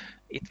 So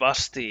it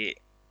was the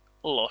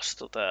loss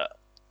to the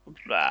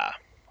uh,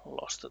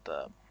 loss to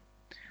the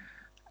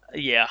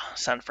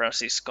San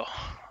Francisco,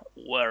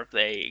 where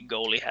the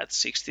goalie had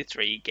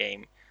 63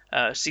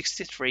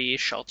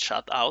 shot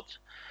shut out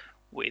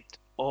with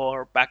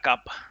or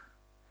backup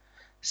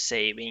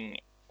saving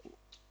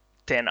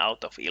 10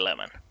 out of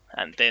 11,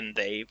 and then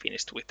they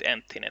finished with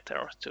empty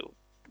netter to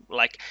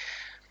like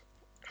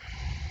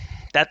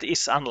that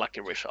is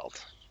unlucky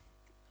result,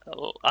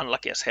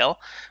 unlucky as hell.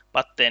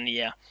 But then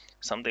yeah,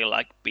 something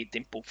like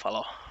beating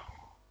Buffalo.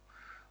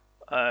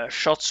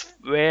 Shots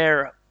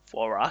were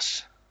for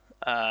us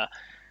uh,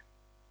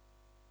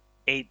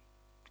 8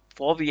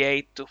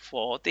 48 to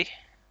 40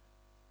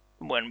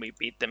 when we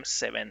beat them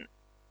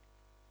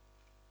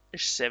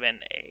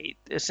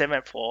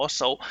 7-4.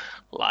 So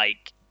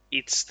like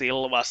it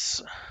still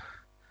was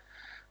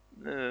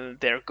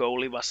their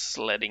goalie was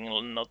letting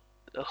not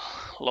a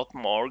lot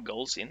more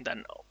goals in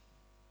than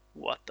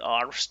what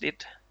ours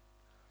did.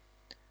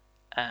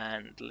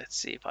 And let's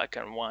see if I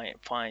can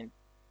find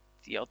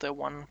the other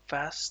one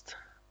fast.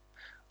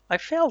 I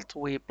felt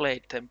we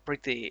played them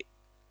pretty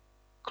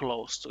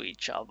close to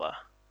each other,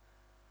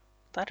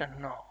 but I don't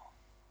know.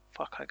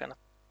 Fuck, I cannot.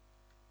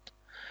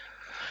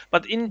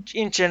 But in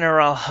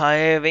general,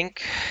 I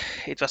think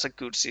it was a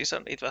good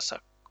season. It was a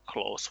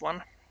close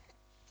one.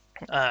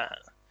 Uh,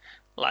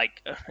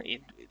 like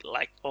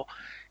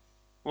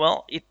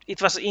well,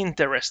 it was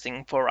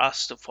interesting for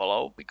us to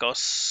follow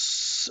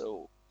because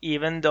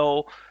even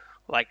though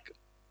like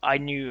I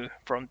knew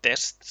from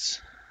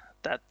tests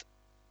that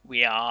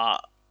we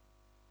are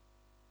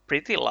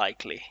pretty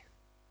likely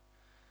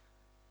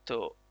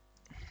to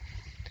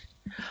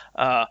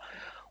uh,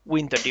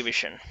 win the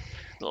division.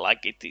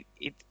 Like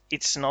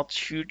it's not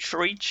huge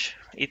reach.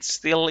 It's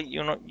still,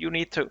 you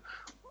need to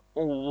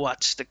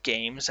watch the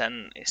games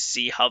and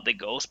see how they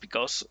goes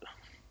because,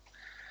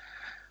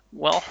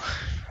 well,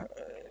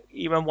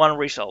 even one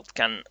result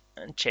can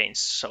change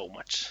so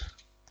much,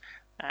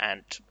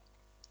 and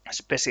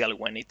especially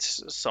when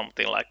it's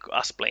something like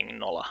us playing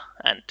Nola.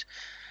 And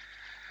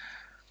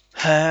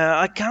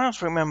I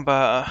cannot remember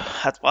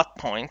at what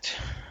point,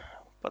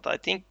 but I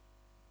think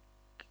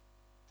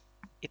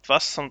it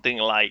was something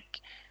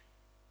like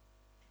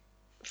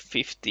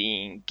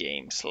 15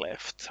 games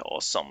left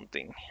or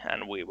something,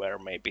 and we were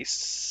maybe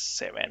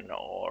 7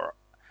 or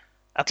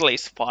at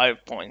least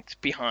 5 points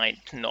behind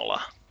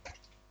Nola.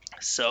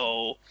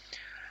 So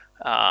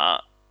uh,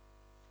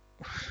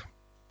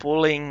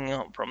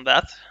 pulling from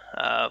that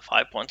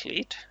 5 point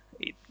lead,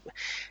 it,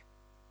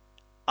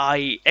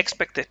 I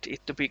expected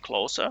it to be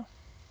closer.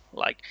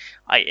 Like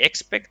I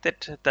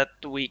expected that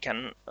we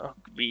can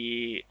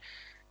be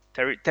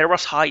there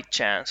was high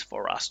chance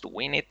for us to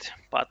win it,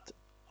 but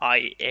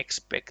I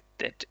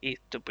expected it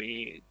to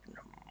be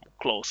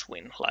close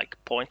win,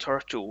 like point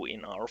or two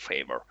in our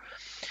favor.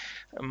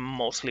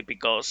 Mostly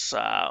because,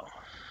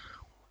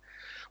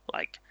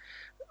 like,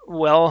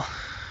 well,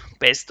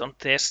 based on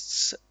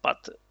tests,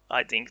 but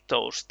I think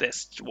those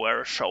tests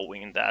were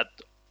showing that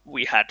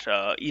we had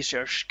a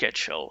easier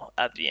schedule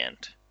at the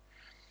end.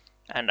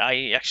 And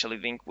I actually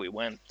think we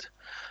went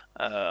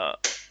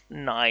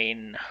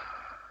 9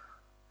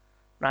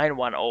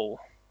 9-1-0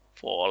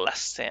 for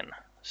last 10,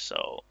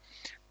 so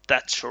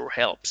that sure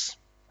helps.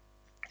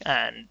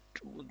 And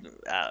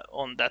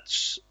on that,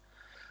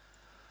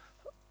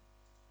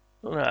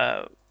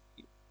 uh,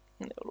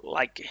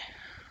 like,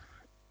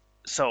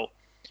 so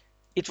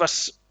it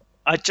was.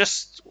 I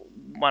just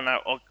wanna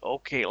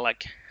okay,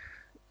 like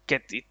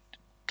get it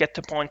get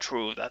the point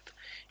through that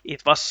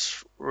it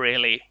was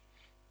really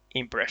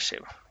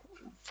impressive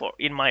for,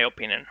 in my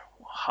opinion,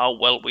 how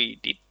well we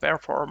did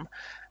perform.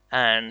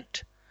 And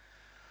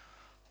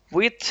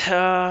with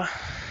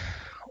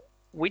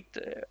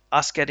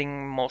us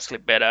getting mostly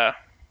better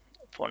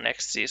for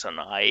next season,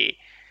 I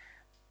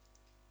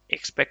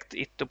expect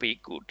it to be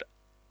good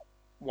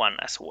one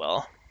as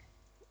well.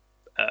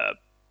 Uh,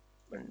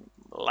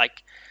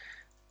 like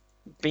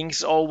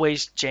things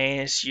always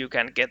change. You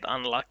can get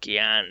unlucky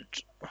and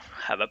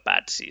have a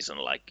bad season.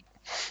 Like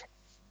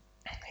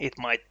it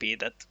might be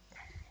that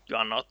you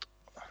are not,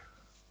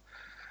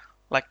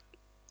 like,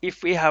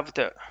 if we have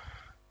the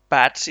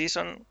bad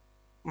season,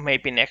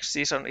 maybe next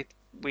season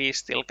we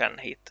still can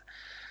hit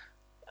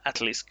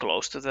at least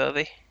close to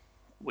 30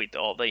 with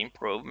all the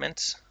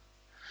improvements.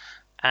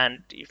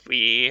 And if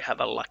we have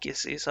a lucky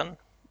season,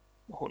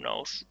 who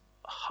knows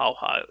how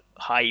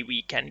high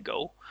we can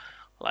go.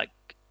 Like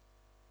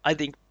I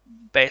think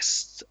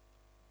best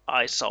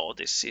I saw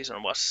this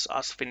season was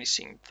us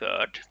finishing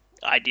third.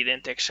 I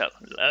didn't excel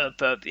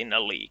third in the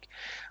league.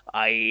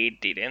 I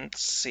didn't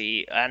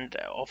see, and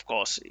of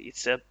course,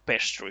 it's the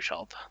best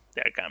result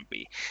there can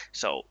be.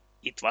 So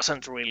it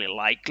wasn't really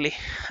likely,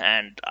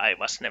 and I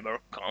was never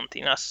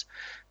counting us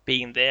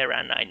being there,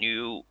 and I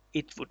knew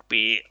it would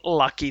be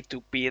lucky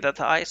to be that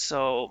high.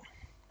 So,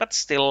 but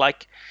still,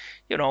 like,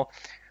 you know,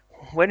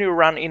 when you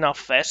run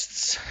enough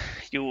fests,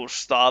 you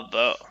start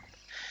to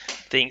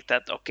think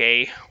that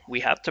okay,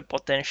 we have the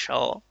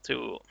potential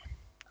to,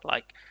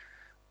 like,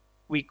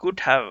 we could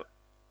have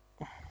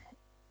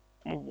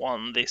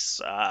won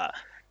this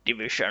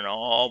division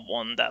or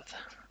won that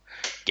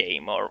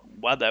game or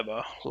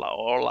whatever,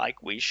 or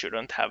like we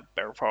shouldn't have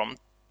performed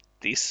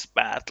this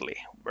badly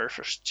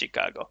versus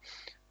Chicago.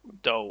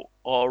 Though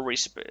all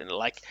respect,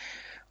 like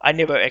I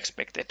never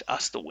expected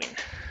us to win,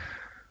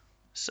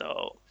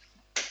 so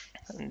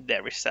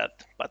there is that.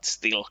 But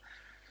still,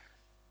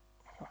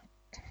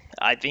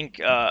 I think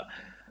I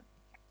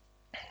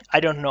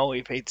don't know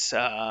if it's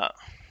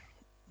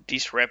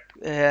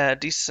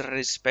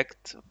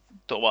disrespect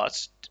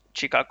towards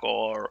Chicago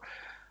or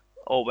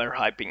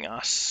overhyping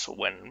us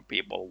when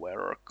people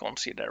were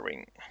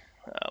considering,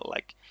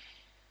 like,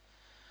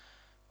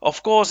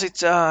 of course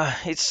it's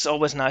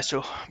always nice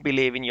to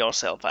believe in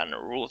yourself and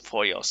root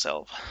for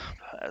yourself,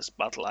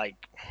 but like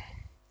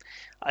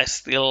I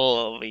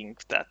still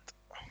think that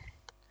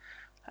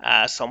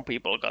some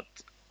people got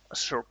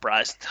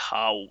surprised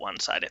how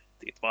one-sided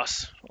it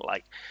was.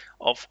 Like,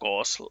 of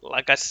course,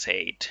 like I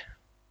said,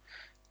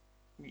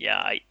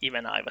 yeah,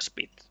 even I was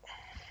bit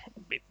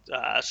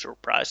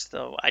surprised,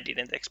 though I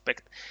didn't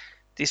expect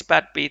this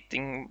bad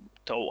beating,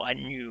 though I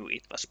knew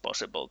it was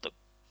possible to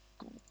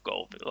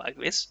go like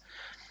this.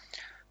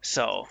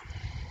 So,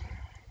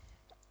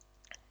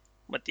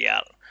 but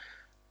yeah,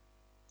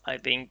 I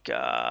think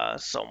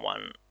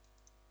someone,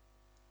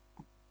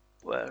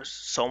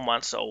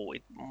 so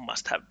it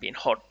must have been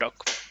Hot Dog,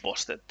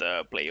 posted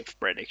the playoff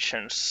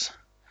predictions,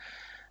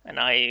 and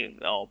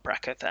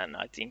bracket, and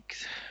I think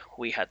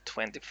we had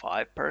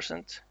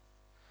 25%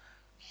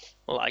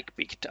 like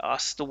picked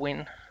us to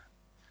win.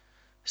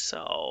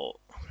 So,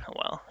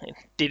 well, it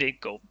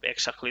didn't go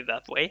exactly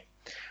that way.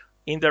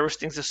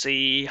 Interesting to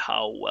see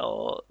how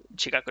well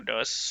Chicago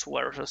does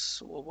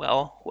versus,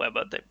 well,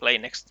 whoever they play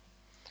next.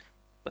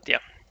 But yeah,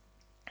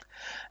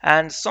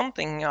 and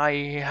something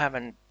I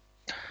haven't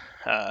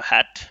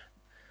had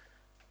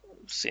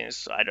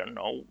since I don't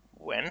know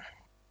when,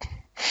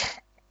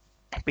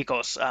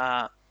 because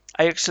I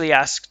actually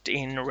asked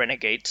in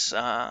Renegades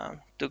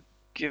to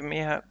give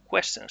me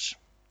questions,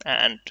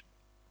 and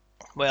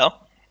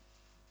well,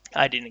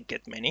 I didn't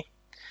get many,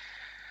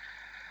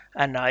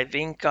 and I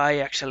think I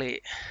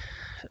actually,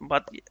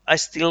 but I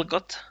still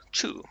got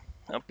two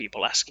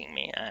people asking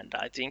me, and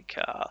I think,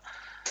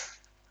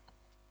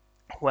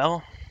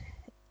 well,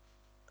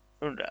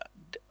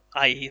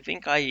 I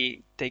think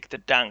I take the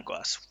Dango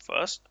as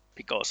first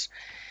because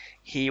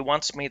he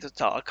wants me to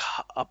talk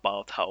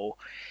about how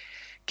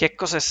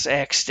Kekkos's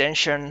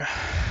extension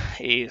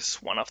is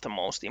one of the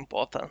most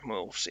important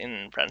moves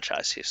in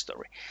franchise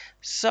history.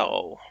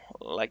 So,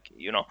 like,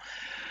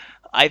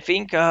 I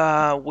think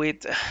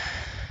with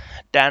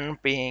Dan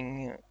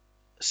being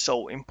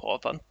so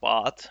important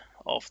part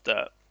of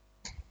the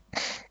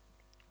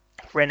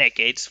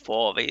Renegades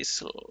for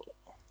this,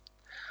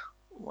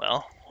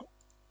 well,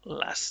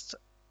 last,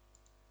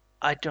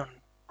 I don't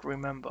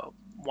remember,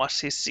 was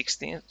his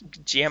 16th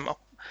GM of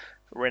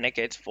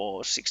Renegades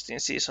for 16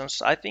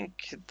 seasons? I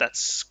think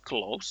that's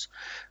close.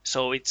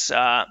 So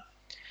I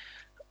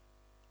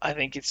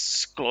think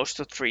it's close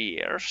to 3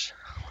 years,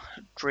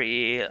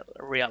 3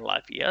 real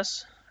life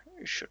years.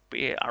 It should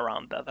be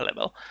around that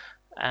level,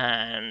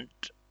 and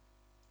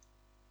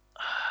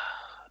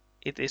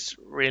it is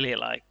really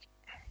like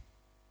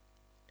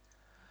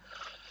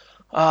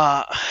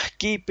uh,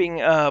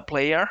 keeping a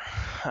player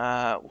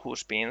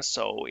who's been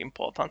so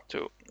important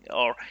to,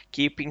 or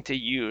keeping the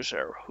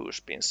user who's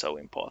been so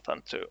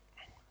important to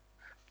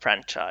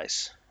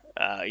franchise.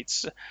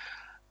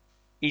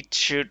 It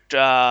should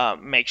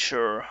make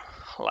sure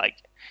like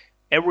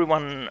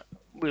everyone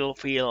will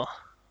feel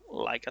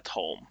like at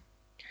home.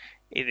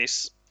 It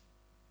is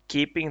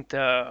keeping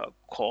the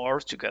core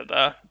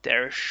together.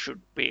 There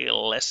should be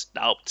less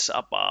doubts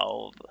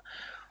about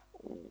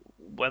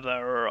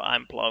whether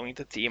I'm blowing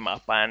the team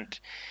up and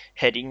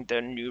heading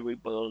the new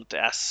rebuild,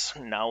 as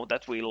now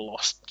that we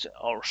lost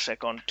our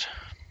second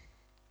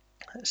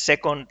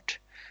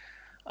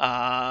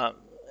uh,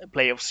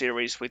 playoff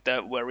series with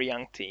a very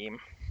young team.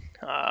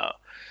 Uh,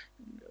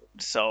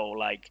 so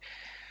like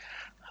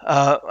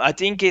I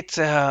think it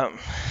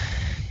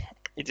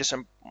is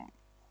a,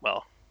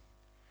 well,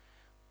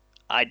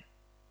 I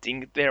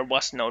think there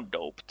was no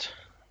doubt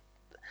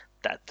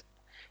that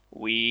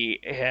we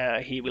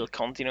he will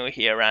continue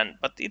here, and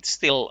but it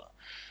still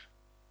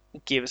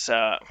gives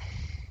a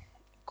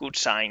good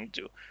sign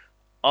to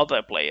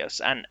other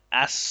players. And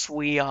as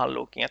we are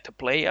looking at the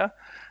player,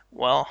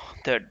 well,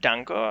 the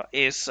Dango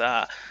is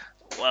well,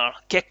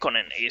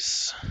 Kekkonen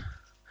is,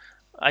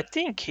 I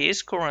think he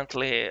is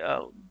currently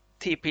a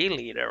TP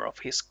leader of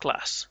his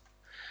class.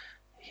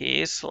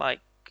 He is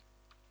like,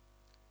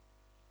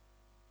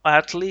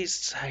 at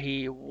least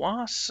he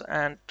was,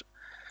 and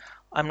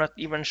I'm not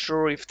even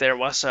sure if there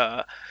was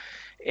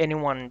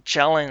anyone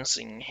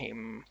challenging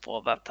him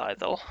for that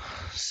title.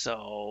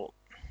 So,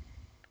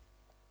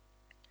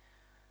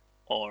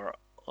 or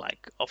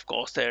like, of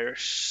course, there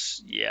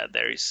is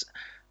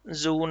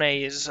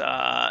Zune is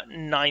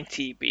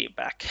 90p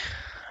back,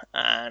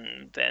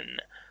 and then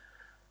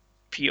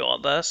few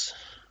others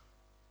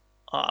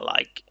are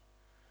like,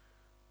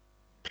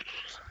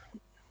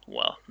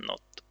 well, not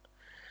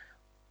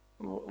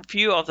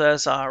few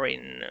others are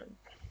in,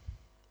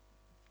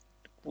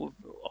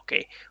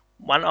 okay,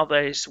 one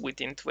other is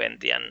within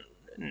 20 and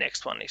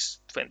next one is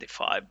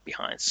 25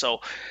 behind.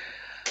 So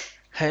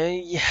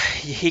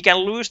he can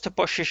lose the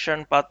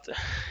position, but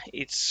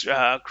it's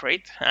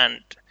great.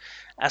 And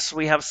as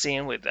we have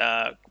seen with,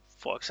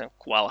 for example,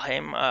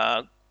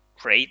 Kvalheim,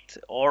 great,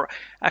 or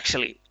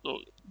actually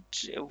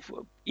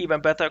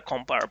even better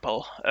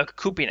comparable,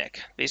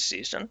 Kubinek this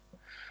season,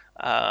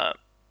 uh,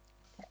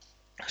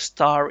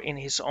 star in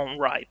his own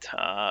right.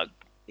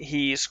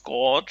 He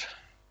scored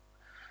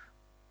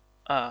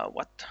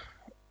what,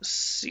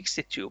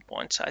 62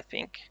 points, I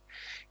think.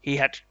 He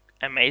had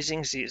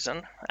amazing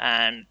season,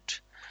 and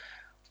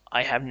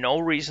I have no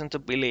reason to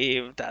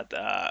believe that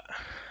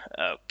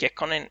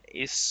Kekkonen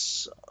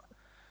is,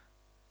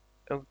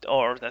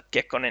 or that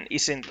Kekkonen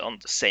isn't on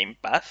the same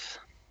path.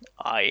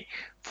 I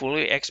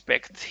fully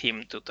expect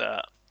him to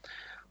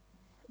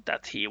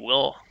that he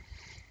will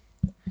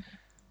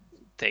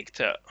take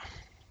the,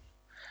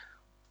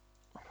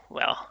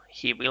 well,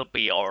 he will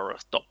be our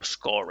top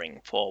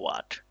scoring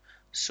forward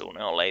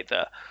sooner or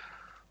later.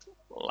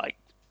 Like,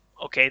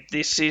 okay,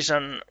 this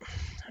season,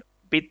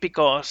 bit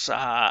because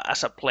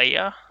as a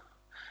player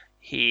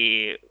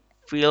he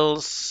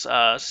fills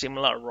a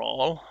similar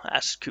role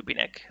as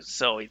Kubinek,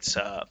 so it's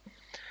uh,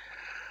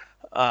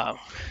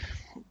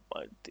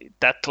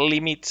 that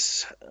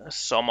limits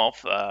some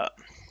of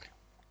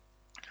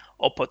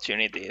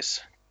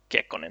opportunities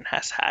Kekkonen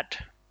has had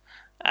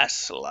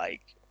as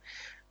like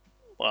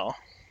well,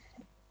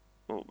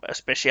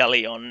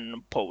 especially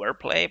on power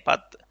play.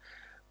 But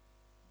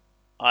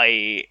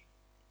I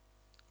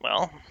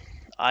well,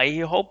 I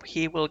hope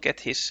he will get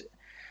his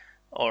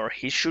or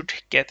he should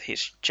get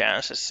his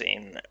chances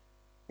in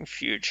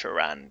future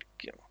and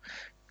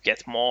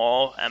get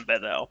more and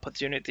better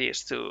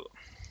opportunities to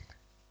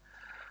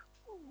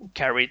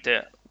carry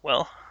the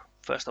well.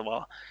 First of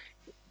all,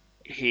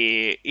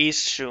 he is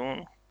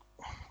soon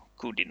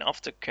good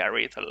enough to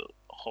carry the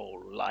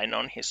whole line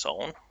on his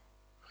own,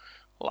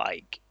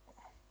 like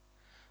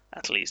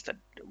at least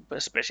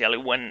especially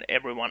when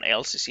everyone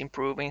else is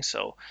improving.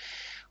 So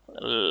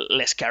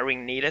less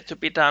carrying needed to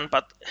be done,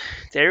 but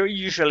they're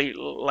usually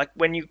like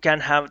when you can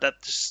have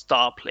that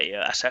star player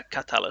as a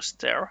catalyst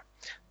there,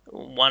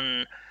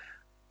 one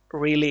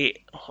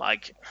really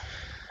like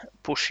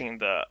pushing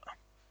the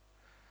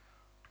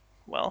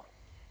well,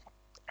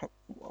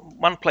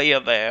 one player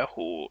there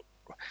who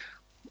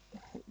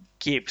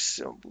keeps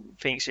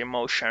things in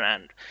motion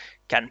and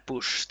can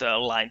push the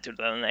line to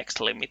the next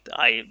limit.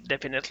 I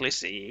definitely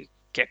see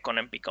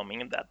Kekkonen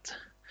becoming that,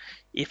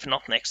 if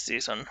not next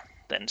season,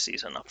 then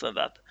season after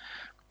that.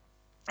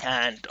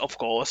 And of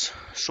course,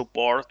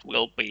 support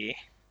will be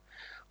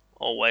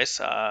always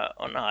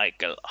on a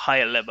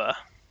higher level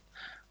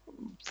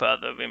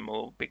further we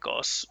move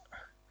because,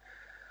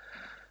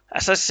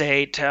 as I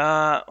said,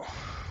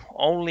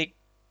 only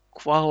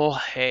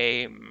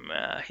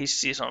Kvalheim, his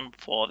season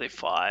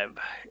 45,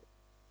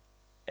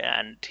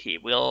 and he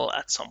will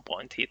at some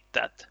point hit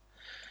that,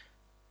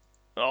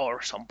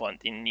 or some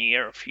point in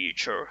near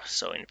future,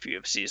 so in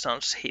few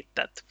seasons, hit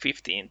that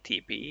 15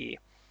 TP,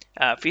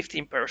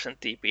 15%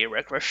 TP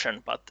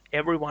regression, but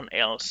everyone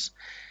else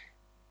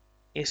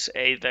is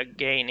either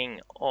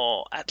gaining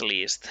or at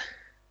least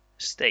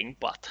staying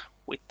put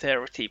with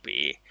their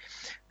TPE.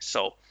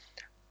 So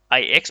I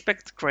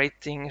expect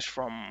great things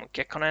from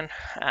Kekkonen,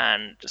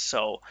 and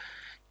so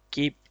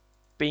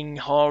keeping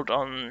hold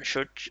on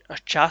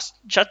just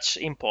such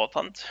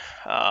important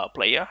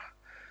player.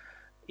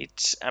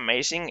 It's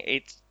amazing.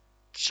 It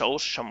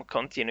shows some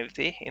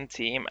continuity in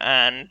team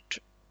and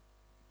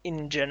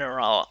in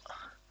general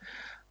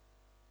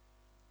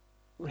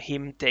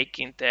him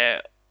taking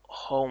the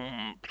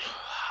hometown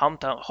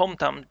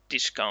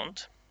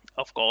discount.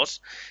 Of course,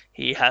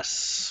 he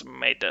has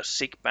made a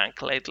sick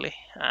bank lately,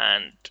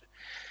 and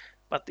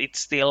but it's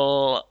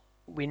still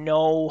we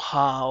know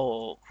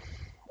how.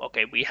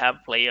 Okay, we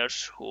have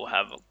players who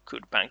have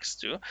good banks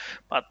too,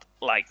 but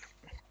like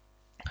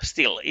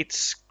still,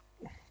 it's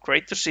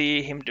great to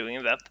see him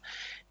doing that.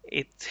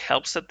 It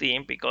helps the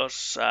team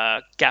because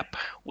cap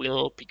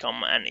will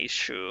become an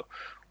issue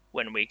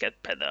when we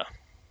get better.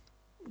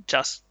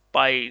 Just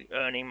by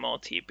earning more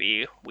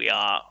TP, we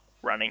are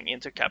running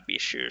into cap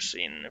issues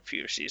in a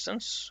few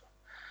seasons,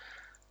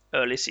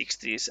 early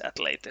 60s at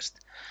latest.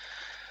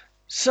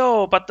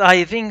 So, but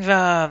I think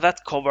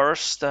that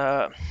covers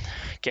the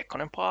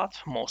Kekkonen part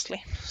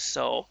mostly.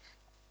 So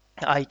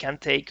I can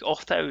take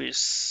of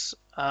those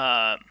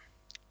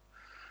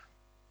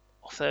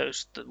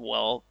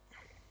well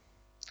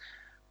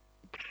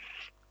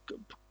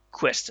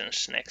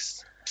questions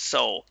next.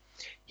 So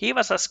he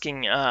was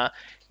asking,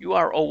 you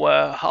are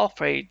over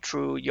halfway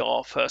through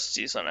your first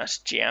season as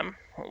GM.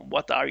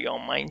 What are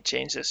your main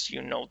changes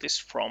you notice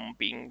from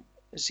being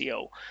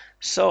CEO?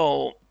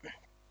 So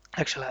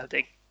actually, I'll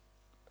take.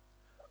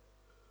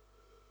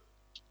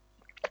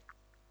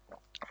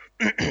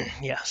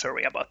 Yeah,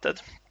 sorry about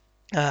that.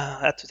 I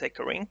had to take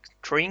a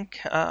drink,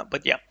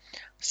 but yeah.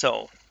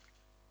 So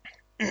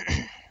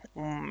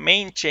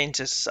main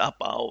changes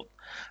about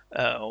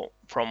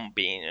from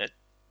being a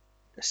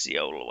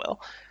CEO well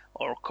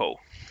or co.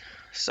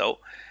 So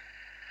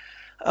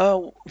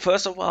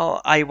first of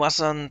all, I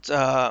wasn't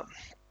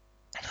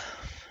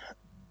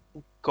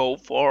go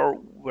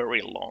for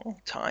very long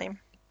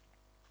time.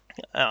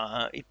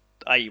 It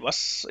I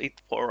was it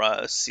for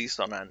a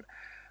season and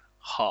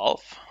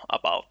half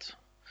about,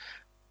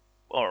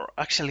 or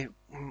actually,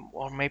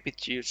 or maybe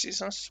 2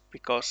 seasons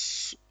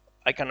because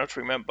I cannot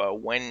remember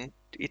when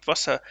it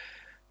was a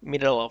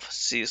middle of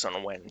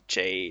season when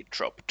Jay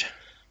dropped.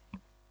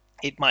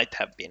 It might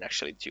have been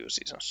actually 2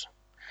 seasons.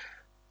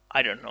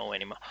 I don't know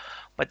anymore.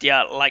 But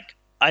yeah, like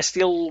I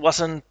still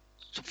wasn't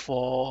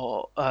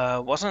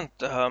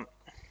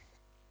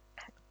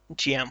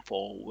GM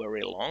for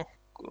very long,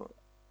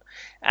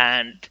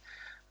 and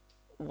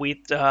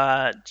with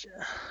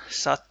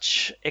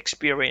such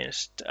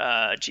experienced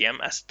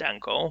GM as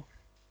Danko,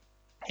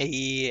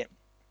 he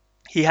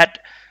he had,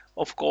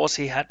 of course,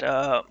 he had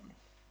a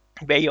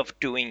way of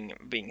doing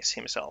things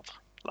himself.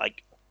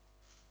 Like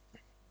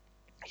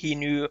he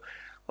knew,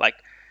 like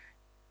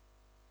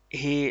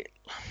he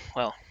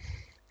well,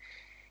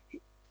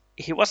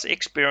 he was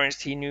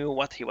experienced. He knew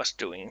what he was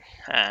doing,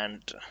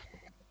 and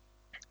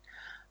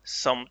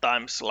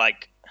sometimes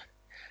like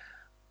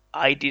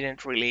I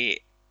didn't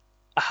really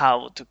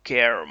have to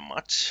care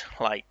much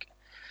like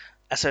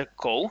as a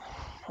goal.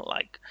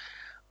 Like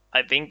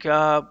I think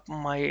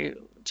my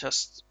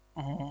just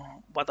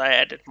what I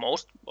added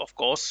most, of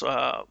course,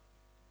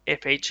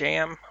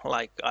 FHAM.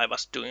 Like I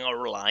was doing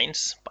our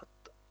lines, but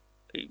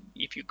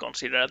if you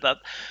consider that,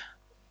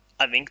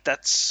 I think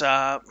that's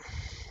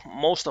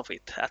most of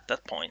it at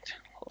that point.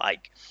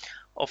 Like,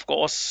 of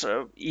course,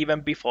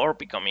 even before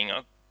becoming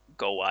a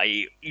Go,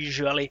 I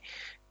usually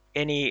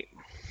any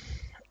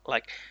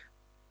like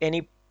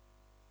any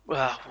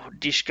uh,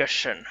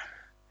 discussion,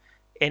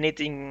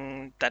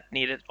 anything that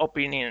needed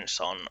opinions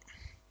on.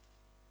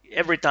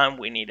 Every time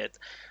we needed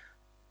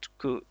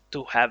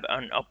to have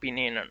an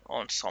opinion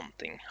on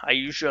something, I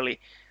usually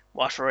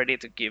was ready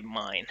to give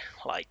mine.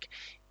 Like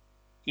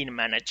in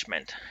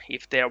management,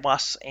 if there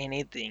was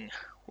anything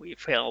we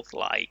felt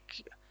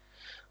like,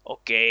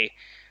 okay,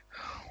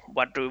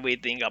 what do we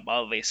think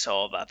about this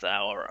or that,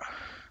 or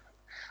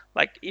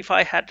like if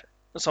I had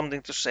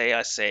something to say,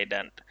 I said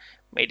and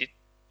made it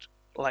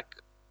like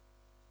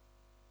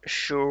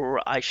sure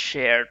I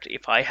shared.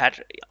 If I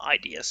had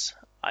ideas,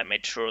 I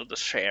made sure to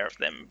share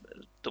them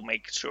to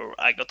make sure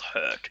I got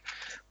heard.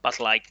 But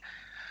like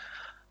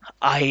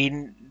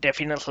I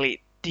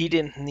definitely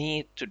didn't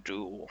need to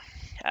do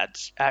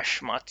as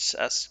much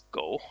as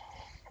Go,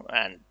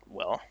 and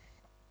well,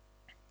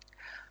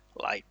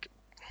 like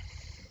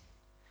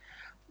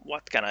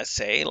what can I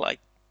say? Like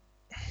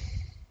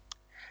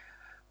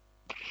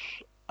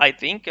I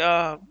think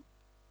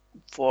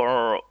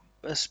for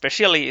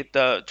especially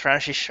the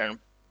transition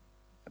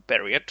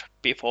period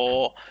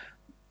before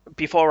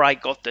I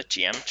got the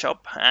GM job,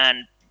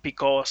 and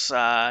because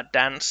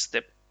Dan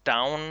stepped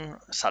down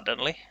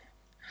suddenly,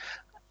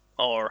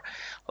 or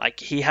like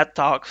he had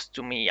talked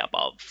to me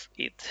about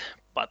it,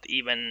 but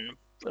even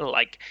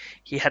like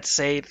he had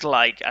said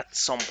like at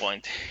some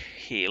point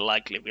he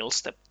likely will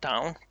step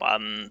down,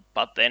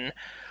 but then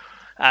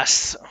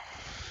as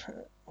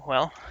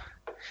well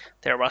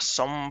there was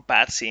some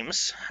bad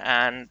seams,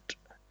 and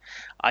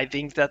I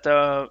think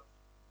that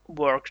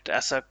worked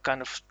as a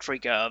kind of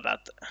trigger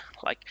that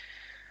like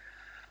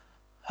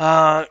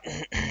uh,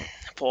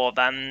 for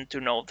them to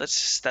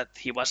notice that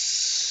he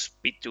was a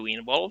bit too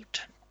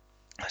involved.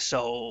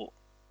 So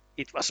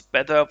it was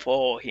better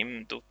for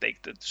him to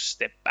take the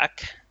step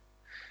back,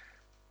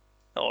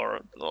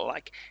 or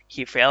like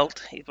he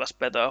felt it was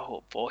better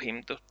for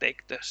him to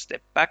take the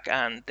step back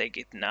and take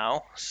it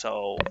now.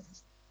 So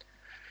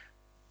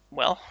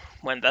well,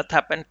 when that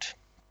happened,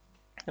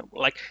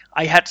 like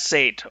I had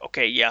said,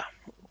 okay, yeah,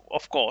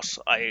 of course,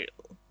 I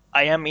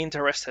am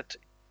interested,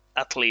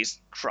 at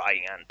least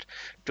trying and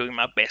doing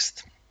my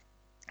best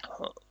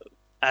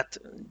at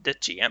the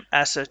GM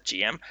as a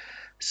GM.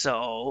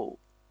 So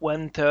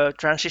when the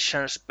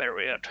transitions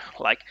period,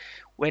 like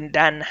when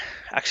Dan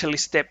actually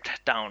stepped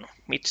down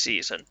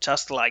mid-season,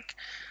 just like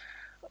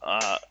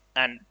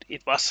and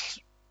it was,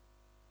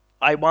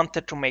 I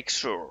wanted to make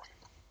sure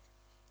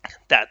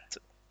that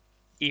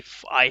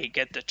if I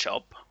get the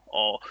job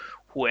or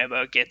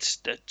whoever gets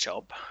the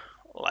job,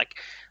 like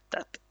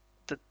that,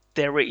 that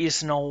there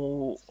is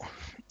no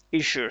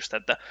issues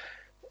that the,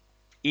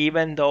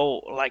 even though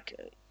like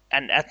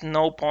and at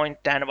no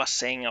point Dan was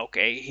saying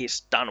okay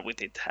he's done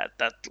with it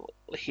that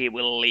he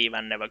will leave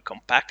and never come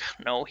back.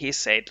 No, he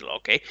said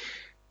okay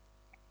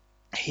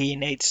he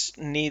needs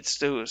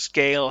to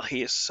scale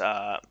his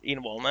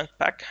involvement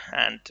back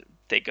and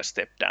take a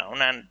step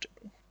down and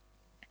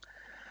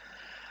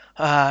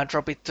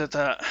drop it to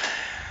the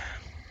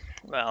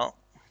well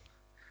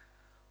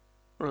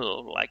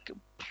like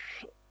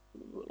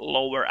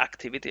lower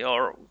activity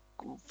or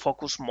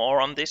focus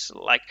more on this.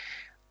 Like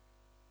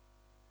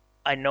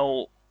I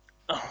know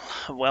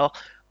well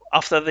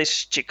after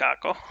this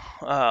Chicago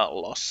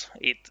loss,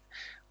 it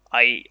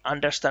I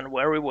understand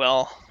very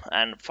well,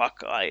 and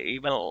fuck, I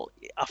even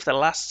after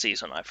last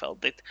season I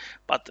felt it,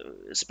 but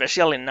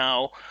especially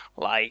now,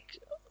 like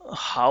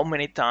how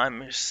many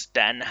times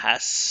Dan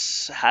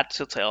has had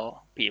to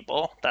tell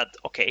people that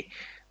okay,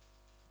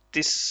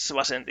 this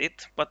wasn't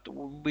it, but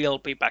we'll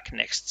be back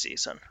next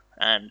season,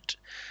 and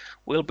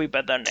we'll be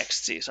better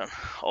next season.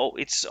 Oh,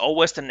 it's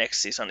always the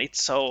next season.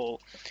 It's so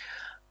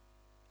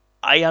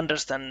I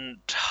understand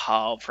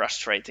how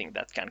frustrating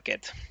that can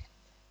get.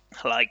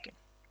 Like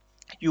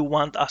you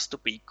want us to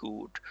be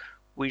good.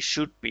 We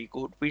should be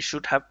good. We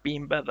should have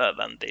been better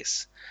than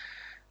this.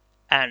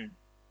 And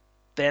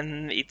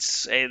then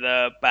it's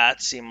either bad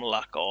sim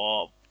luck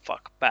or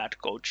fuck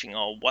bad coaching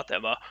or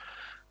whatever,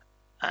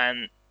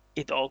 and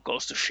it all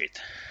goes to shit.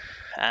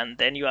 And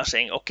then you are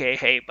saying, okay,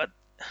 hey, but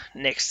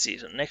next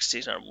season,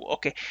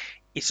 okay,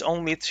 it's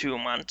only 2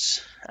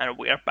 months and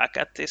we are back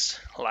at this.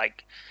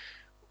 Like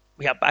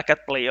we are back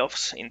at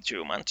playoffs in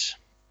 2 months.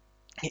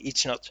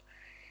 It's not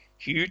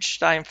huge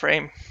time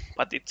frame,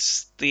 but it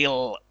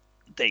still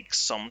takes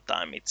some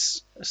time.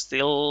 It's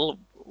still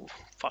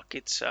fuck.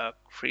 It's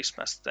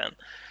Christmas then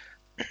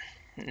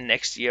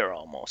next year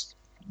almost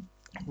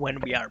when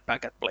we are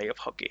back at playoff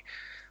hockey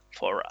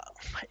for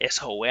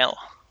SOL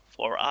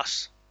for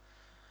us.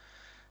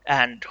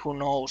 And who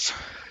knows,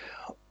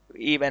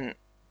 even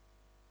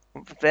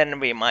then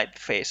we might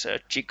face a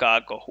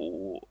Chicago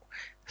who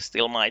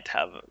still might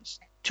have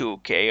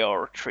 2K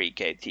or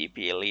 3K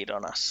TP lead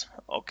on us.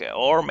 Okay,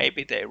 or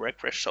maybe they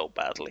regress so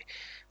badly.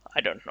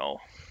 I don't know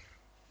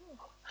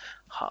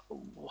how,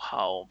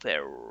 how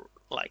they're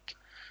like,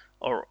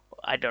 or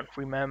I don't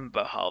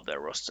remember how their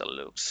roster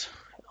looks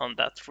on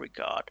that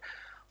regard.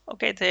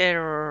 Okay,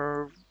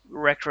 their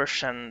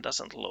regression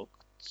doesn't look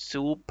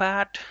too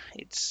bad.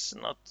 It's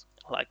not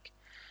like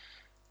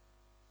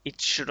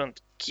it shouldn't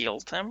kill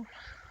them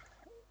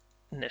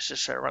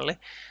necessarily,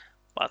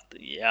 but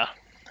yeah,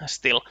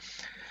 still.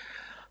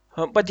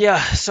 But yeah,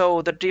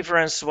 so the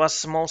difference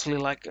was mostly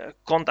like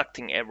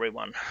contacting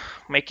everyone,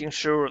 making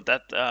sure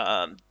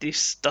that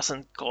this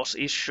doesn't cause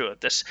issue.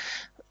 This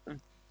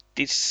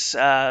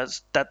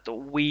that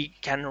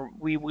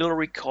we will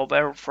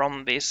recover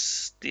from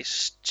this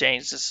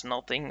changes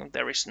nothing.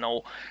 There is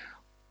no.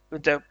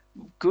 The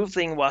good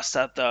thing was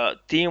that the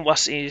team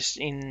was is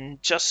in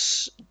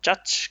just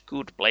such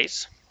good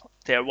place.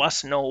 There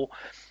was no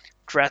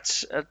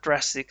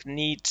drastic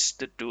needs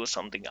to do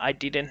something. I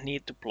didn't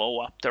need to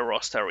blow up the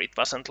roster. It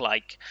wasn't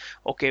like,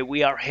 okay,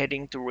 we are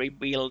heading to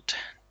rebuild.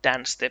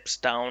 Dan steps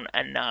down,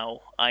 and now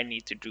I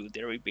need to do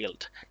the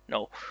rebuild.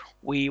 No,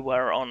 we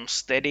were on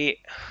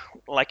steady.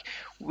 Like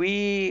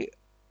we,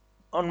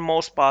 on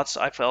most parts,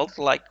 I felt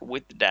like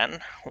with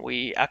Dan,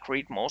 we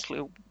agreed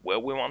mostly where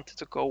we wanted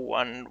to go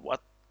and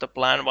what the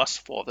plan was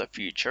for the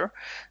future.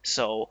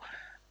 So,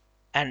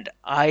 and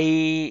I,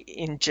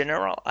 in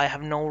general, I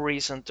have no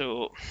reason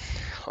to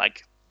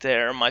like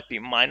there might be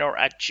minor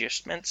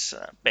adjustments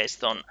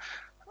based on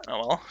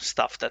well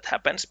stuff that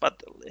happens,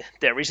 but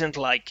there isn't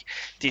like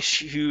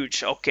this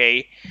huge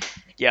okay,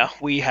 yeah,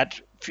 we had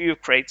few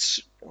crates,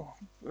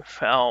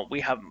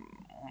 we have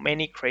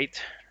many great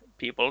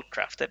people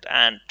drafted,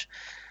 and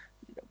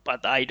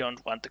but I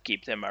don't want to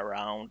keep them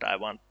around. I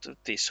want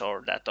this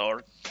or that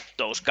or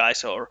those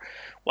guys or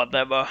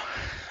whatever,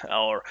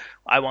 or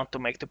I want to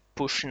make the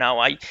push now.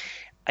 I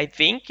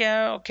think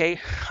okay,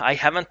 I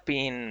haven't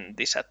been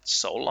this at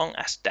so long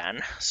as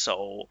Dan,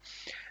 so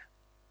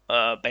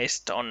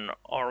based on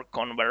our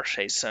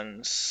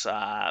conversations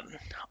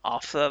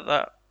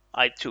after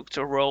I took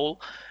the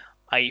role,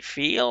 I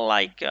feel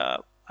like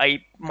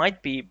I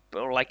might be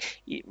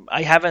like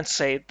I haven't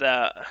said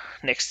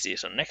next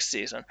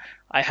season.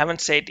 I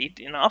haven't said it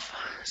enough,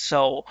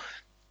 so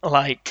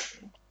like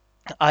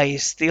I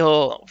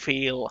still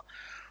feel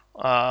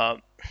uh,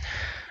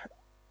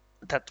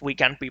 that we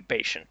can be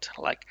patient.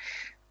 Like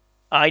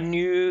I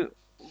knew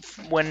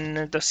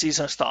when the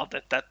season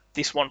started that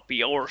this won't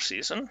be our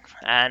season,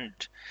 and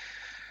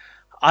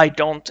I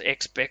don't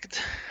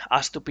expect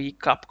us to be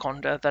cup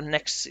contender the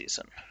next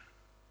season.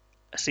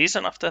 A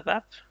season after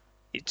that,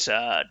 it's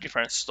a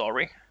different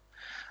story.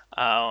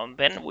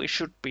 Then we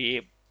should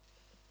be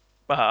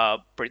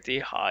pretty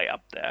high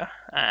up there,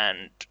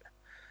 and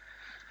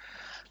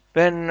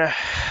then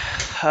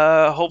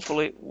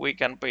hopefully we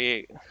can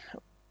be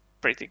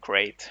pretty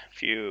great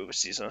few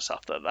seasons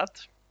after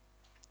that.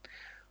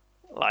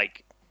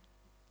 Like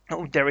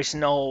there is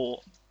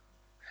no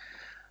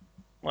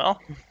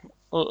well,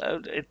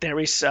 there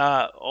is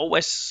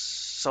always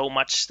so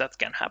much that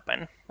can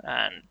happen,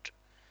 and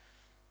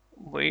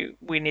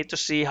we need to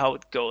see how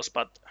it goes.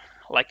 But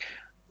like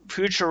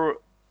future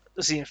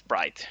seems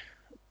bright.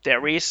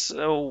 There is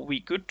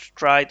we could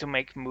try to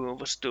make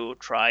moves to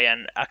try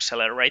and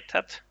accelerate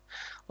that,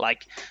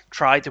 like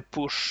try to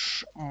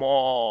push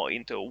more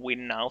into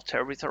win now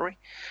territory,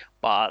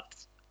 but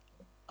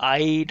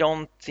I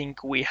don't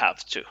think we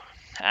have to.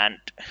 And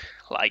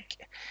like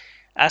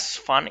as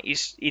fun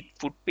as it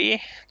would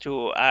be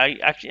to I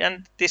actually,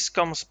 and this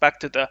comes back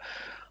to the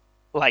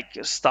like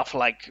stuff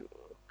like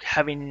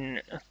having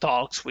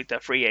talks with the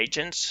free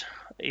agents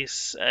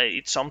is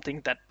it's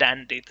something that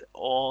Dan did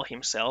all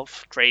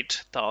himself, trade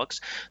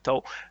talks.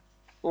 So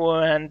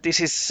and this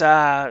is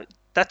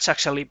that's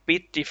actually a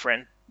bit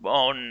different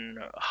on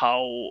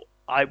how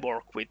I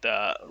work with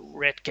a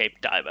red cape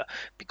diver,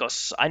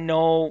 because I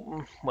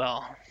know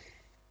well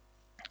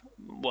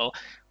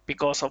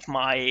because of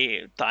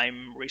my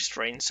time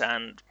restraints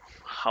and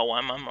how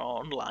I'm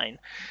online,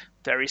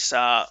 there is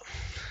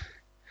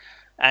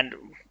and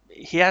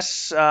he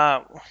has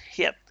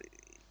he had,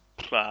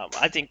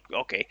 I think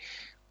okay,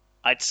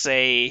 I'd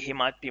say he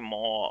might be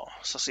more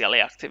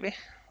socially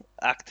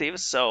active,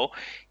 so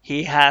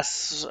he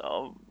has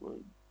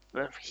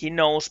he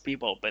knows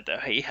people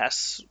better. He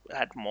has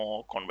had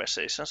more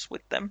conversations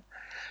with them,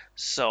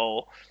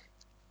 so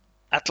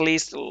at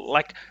least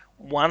like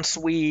once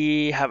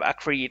we have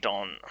agreed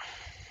on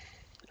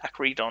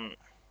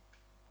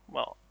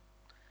well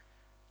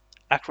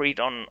agreed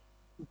on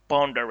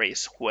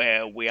boundaries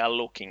where we are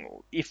looking,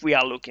 if we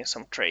are looking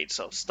some trades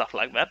or stuff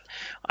like that,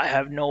 I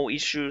have no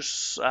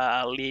issues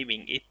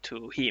leaving it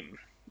to him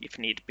if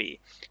need be.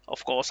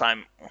 Of course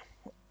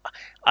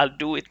I'll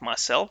do it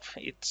myself.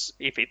 It's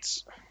if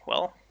it's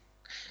well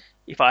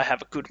if I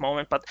have a good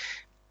moment, but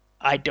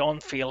I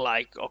don't feel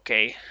like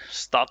okay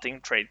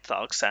starting trade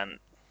talks and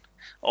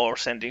or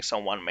sending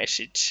someone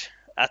message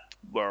at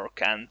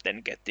work and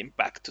then getting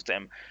back to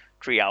them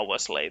 3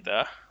 hours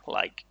later.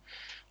 Like,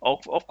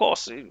 of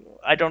course,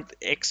 I don't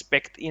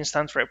expect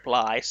instant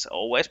replies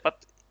always,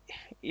 but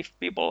if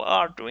people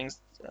are doing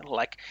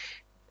like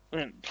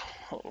a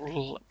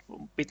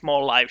bit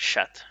more live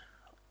chat,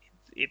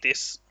 it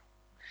is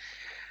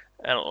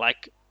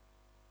like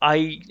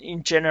I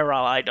in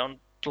general I don't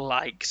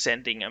like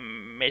sending a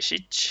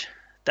message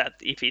that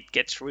if it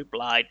gets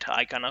replied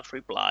I cannot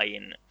reply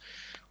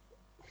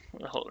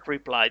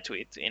to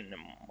it in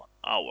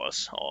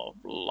hours or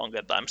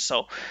longer time.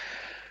 So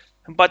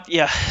but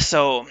yeah,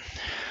 so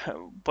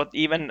but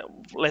even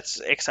let's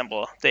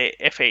example the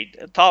FA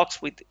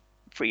talks with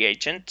free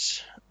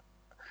agents.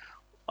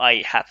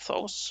 I had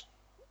those,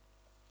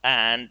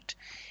 and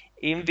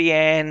in the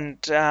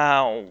end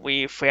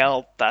we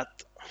felt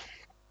that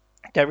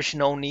there is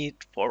no need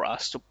for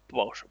us to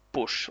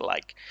push.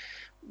 Like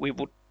we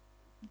would,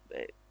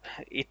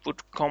 it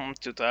would come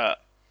to the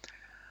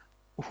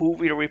who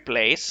we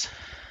replace,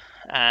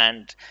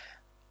 and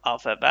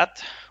after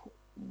that,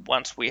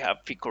 once we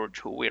have figured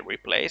who we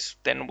replace,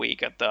 then we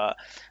get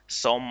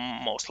some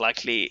most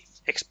likely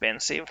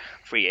expensive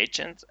free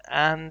agent,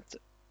 and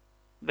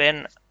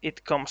then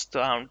it comes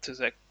down to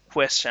the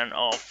question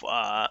of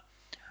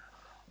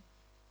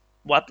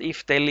what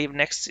if they leave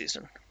next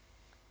season?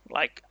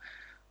 Like,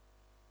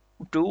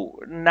 do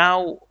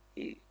now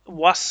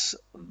was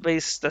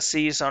this the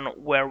season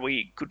where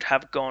we could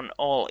have gone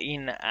all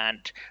in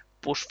and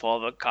push for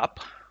the cup?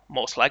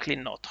 Most likely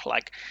not.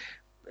 Like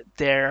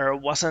there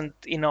wasn't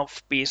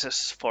enough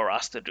pieces for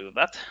us to do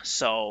that.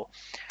 So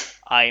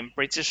I'm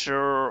pretty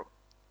sure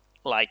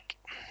like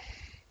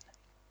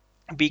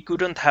we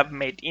couldn't have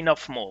made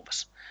enough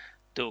moves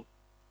to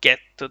get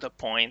to the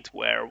point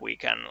where we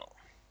can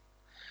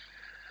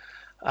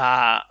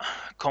uh,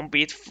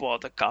 compete for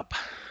the cup.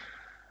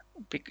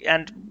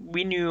 And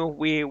we knew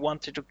we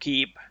wanted to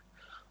keep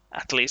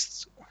at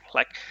least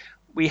like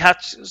we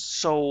had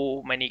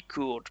so many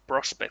good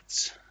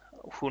prospects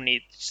who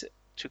need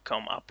to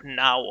come up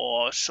now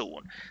or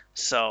soon.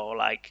 So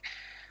like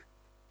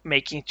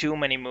making too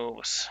many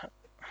moves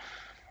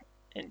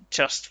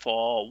just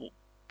for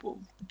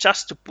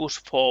just to push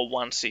for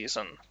one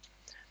season,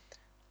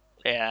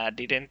 yeah,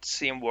 didn't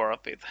seem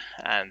worth it.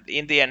 And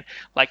in the end,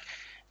 like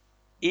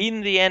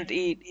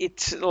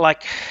it's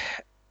like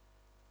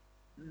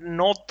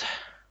not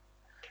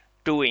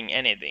doing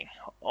anything,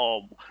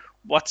 or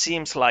what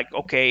seems like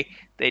okay,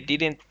 they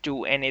didn't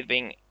do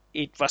anything.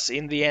 It was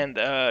in the end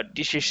a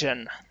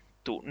decision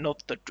to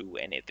not to do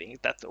anything,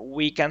 that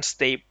we can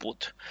stay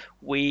put.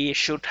 We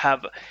should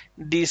have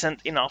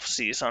decent enough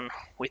season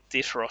with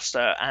this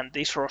roster, and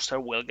this roster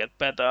will get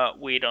better.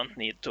 We don't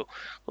need to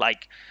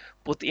like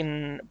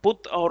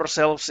put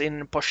ourselves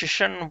in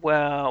position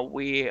where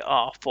we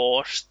are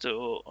forced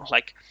to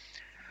like,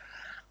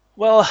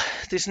 well,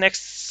 this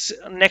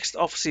next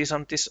off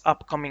season, this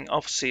upcoming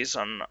off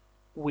season,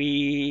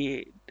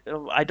 we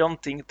I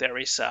don't think there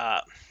is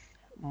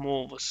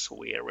moves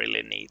we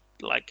really need.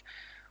 Like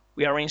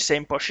we are in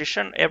same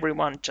position,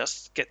 everyone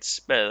just gets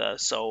better,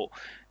 so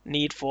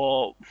need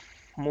for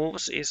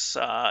moves is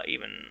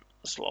even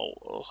slow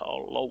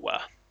or lower.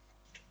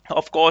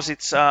 Of course,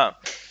 it's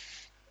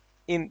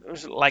in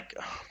like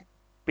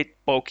bit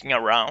poking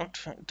around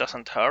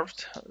doesn't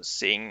hurt,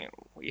 seeing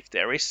if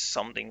there is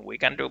something we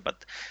can do,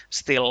 but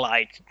still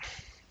like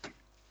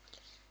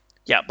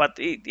yeah, but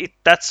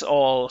that's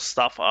all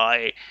stuff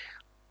I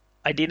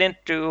didn't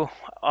do.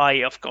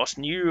 I of course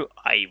knew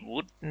I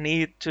would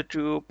need to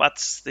do, but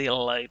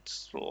still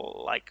it's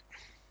like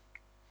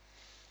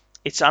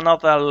it's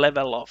another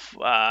level of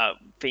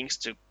things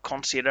to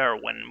consider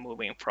when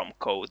moving from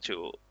co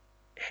to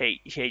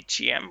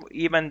HGM.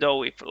 Even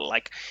though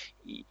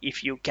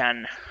if you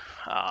can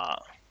uh,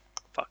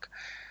 fuck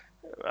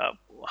uh,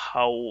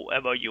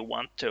 however you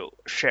want to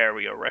share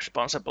your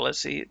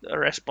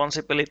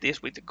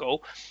responsibilities with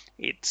Go,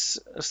 it's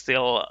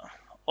still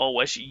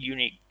always a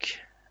unique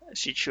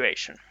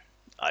situation,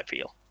 I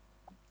feel.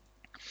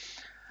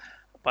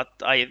 But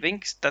I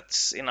think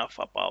that's enough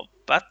about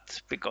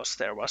that because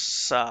there was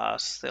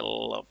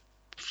still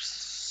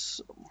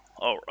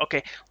oh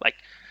okay, like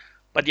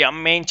but yeah,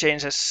 main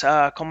changes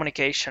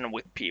communication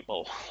with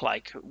people,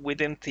 like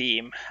within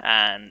team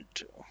and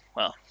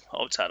well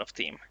outside of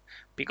team,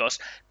 because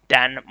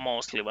Dan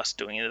mostly was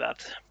doing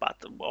that.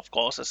 But of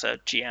course, as a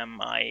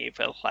GM, I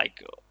felt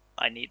like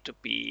I need to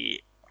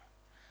be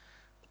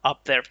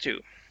up there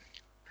too.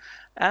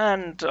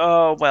 And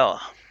well,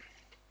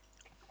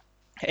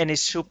 any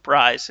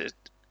surprises?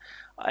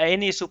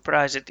 Any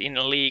surprises in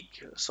the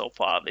league so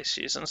far this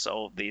season?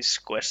 So these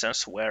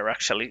questions were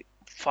actually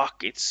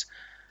fuck. It's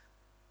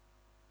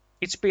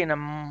been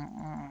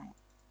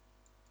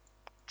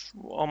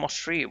almost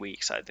 3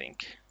 weeks, I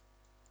think.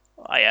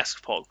 I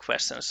asked for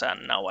questions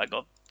and now I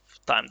got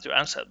time to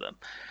answer them.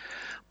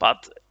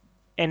 But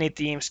any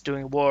teams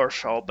doing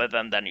worse or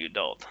better than you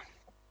don't.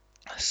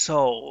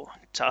 So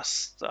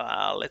just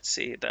let's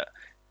see the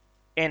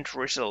end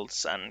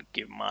results and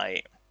give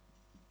my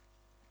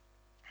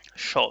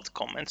short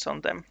comments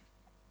on them.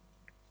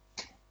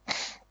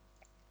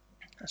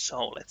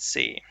 So let's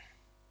see.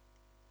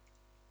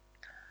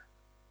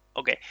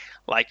 Okay,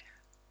 like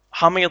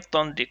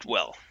Hamilton did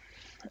well,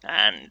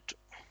 and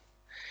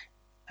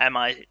am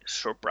I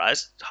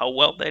surprised how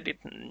well they did?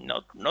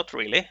 Not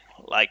really.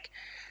 Like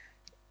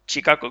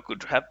Chicago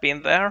could have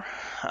been there.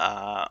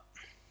 Uh,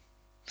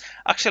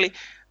 Actually,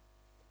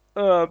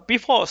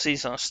 before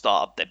season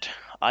started,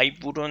 I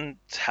wouldn't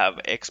have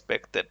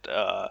expected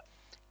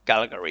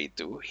Calgary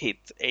to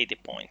hit 80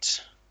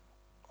 points.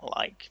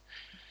 Like,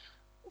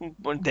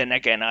 but then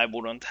again, I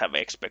wouldn't have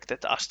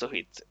expected us to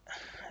hit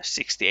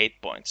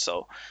 68 points.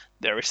 So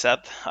there is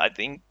that. I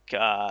think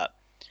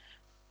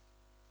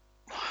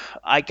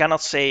I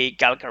cannot say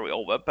Calgary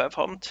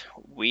overperformed.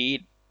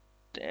 We,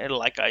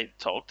 like I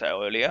told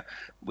earlier,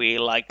 we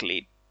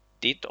likely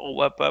did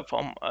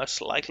overperform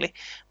slightly,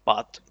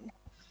 but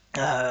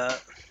uh,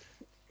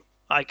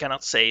 I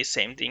cannot say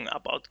same thing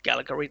about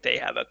Calgary. They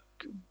have a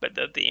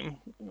better team.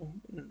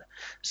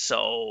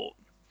 So,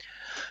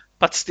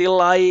 but still,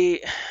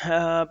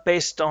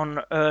 based on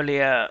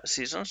earlier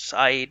seasons,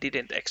 I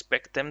didn't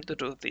expect them to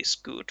do this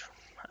good.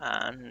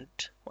 And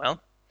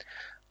well,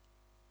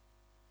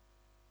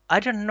 I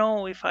don't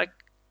know if I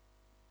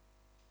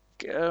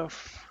uh,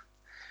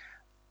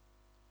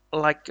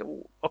 like.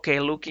 Okay,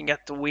 looking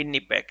at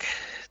Winnipeg,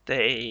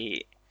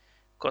 they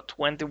got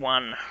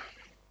 21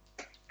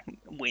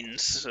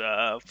 wins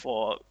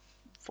for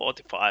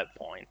 45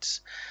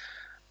 points.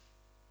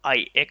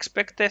 I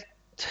expected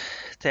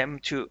them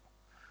to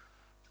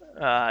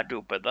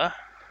do better,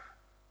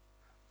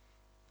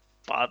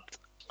 but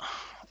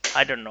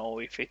I don't know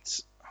if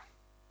it's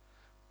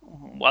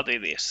what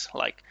it is.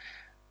 Like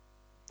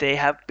they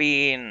have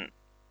been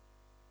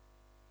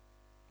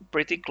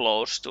pretty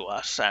close to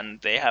us,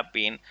 and they have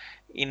been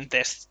in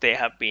tests. They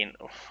have been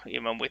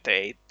even with the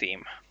 8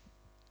 team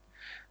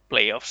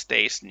playoffs.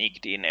 They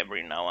sneaked in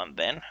every now and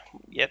then.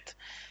 Yet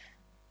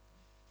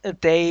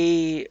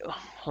they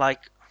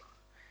like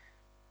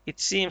it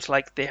seems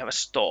like they have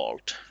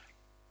stalled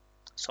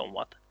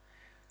somewhat.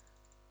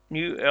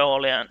 New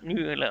Orleans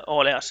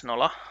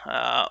Nola.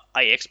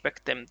 I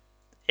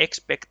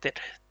expected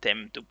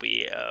them to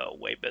be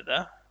way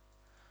better.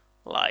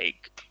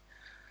 Like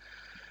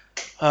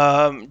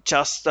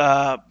just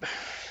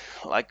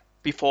like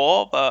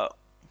before the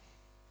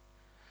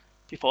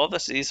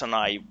season,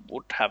 I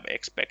would have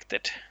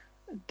expected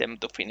them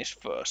to finish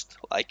first.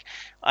 Like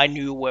I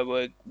knew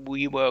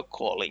we were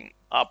calling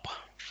up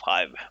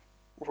 5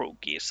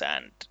 rookies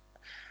and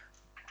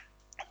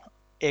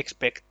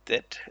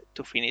expected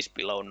to finish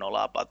below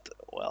Nola, but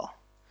well,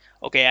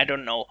 okay, I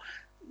don't know.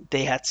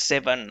 They had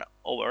 7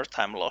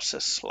 overtime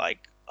losses. Like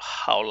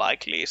how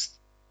likely is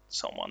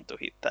someone to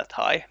hit that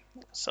high?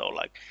 So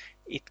like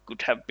it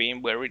could have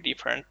been very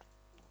different.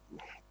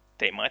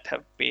 They might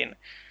have been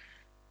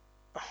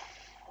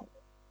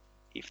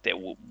if they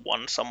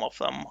won some of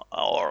them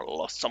or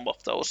lost some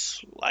of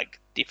those, like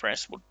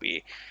difference would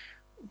be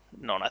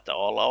none at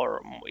all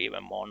or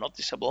even more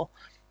noticeable.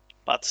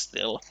 But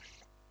still,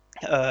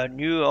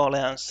 New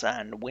Orleans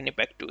and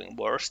Winnipeg doing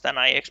worse than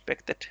I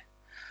expected.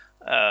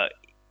 Uh,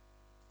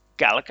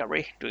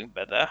 Calgary doing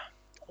better.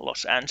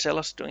 Los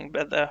Angeles doing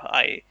better.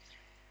 I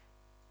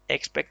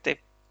expected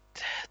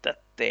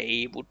that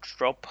they would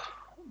drop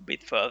a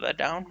bit further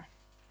down,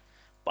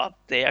 but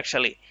they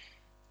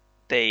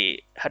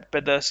had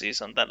better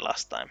season than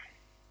last time.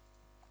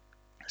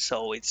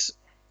 So it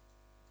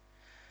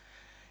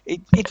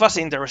was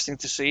interesting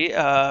to see.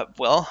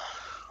 Well,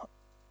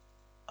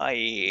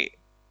 I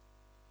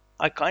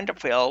I kind of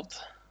felt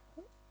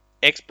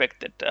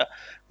expected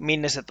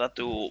Minnesota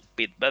to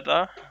beat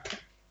better,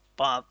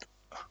 but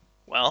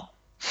well,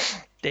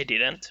 they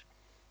didn't.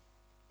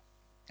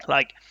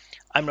 Like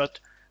I'm not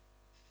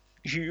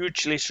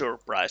hugely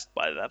surprised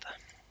by that.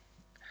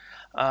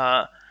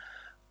 Uh,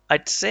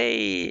 I'd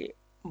say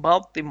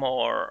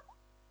Baltimore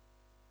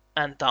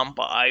and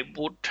Tampa I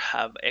would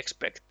have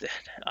expected,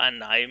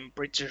 and I'm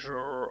pretty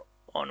sure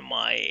on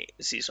my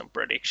season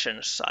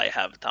predictions I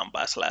have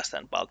Tampa as last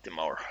and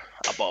Baltimore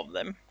above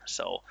them.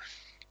 So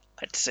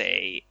I'd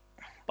say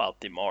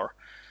Baltimore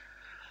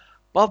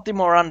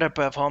Baltimore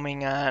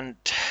underperforming and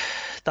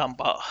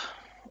Tampa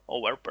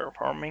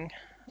overperforming,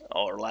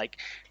 or like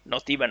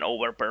not even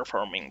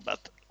overperforming,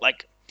 but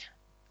like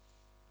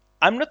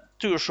I'm not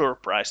too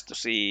surprised to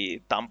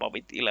see Tampa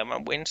with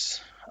 11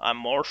 wins. I'm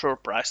more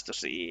surprised to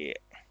see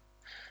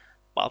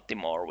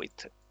Baltimore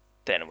with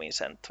 10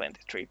 wins and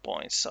 23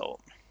 points. So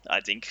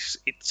I think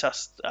it's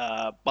just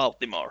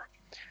Baltimore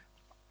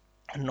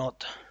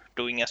not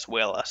doing as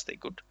well as they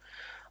could.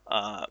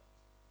 Uh,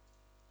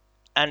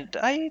 and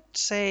I'd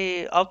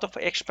say out of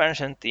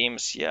expansion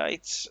teams, yeah,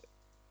 it's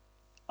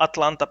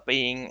Atlanta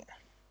being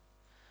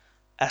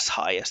as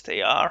high as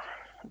they are,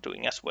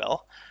 doing as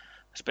well,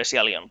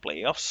 especially on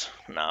playoffs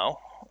now.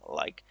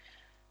 Like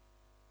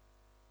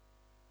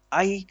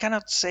I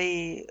cannot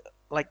say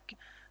like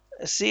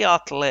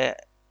Seattle,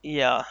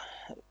 yeah,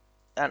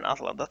 and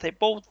Atlanta, they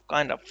both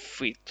kind of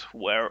fit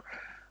where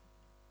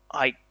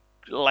I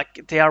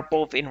like they are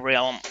both in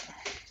realm.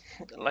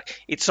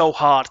 Like it's so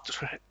hard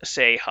to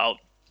say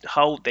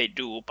how they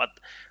do, but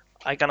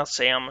I cannot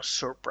say I'm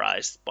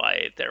surprised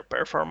by their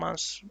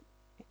performance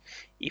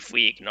if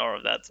we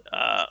ignore that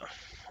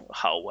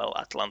how well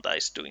Atlanta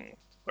is doing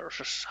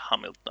versus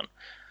Hamilton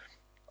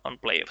on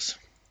playoffs.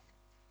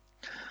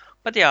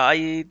 But yeah,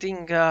 I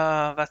think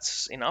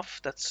that's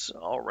enough. That's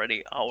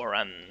already hour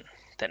and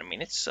 10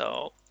 minutes,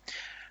 so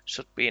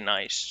should be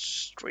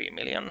nice 3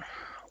 million.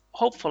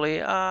 Hopefully,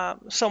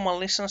 someone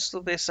listens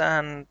to this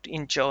and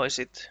enjoys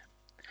it.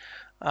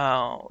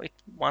 It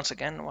once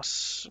again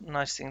was a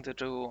nice thing to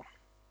do,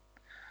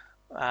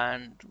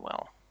 and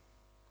well,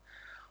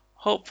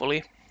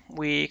 hopefully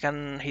we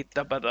can hit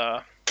the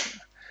better.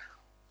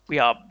 We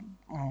are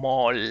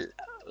more.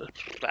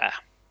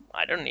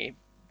 I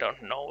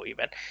don't know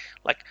even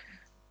like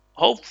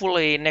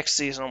hopefully next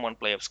season when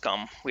playoffs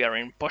come, we are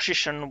in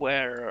position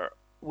where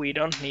we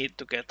don't need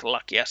to get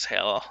lucky as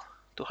hell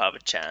to have a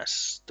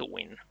chance to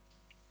win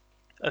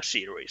a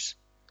series.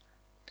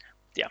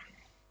 Yeah.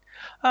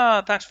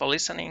 Thanks for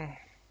listening.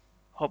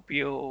 Hope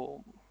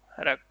you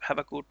have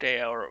a good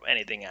day or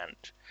anything, and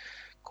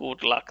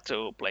good luck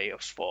to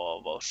playoffs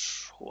for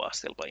those who are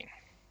still playing.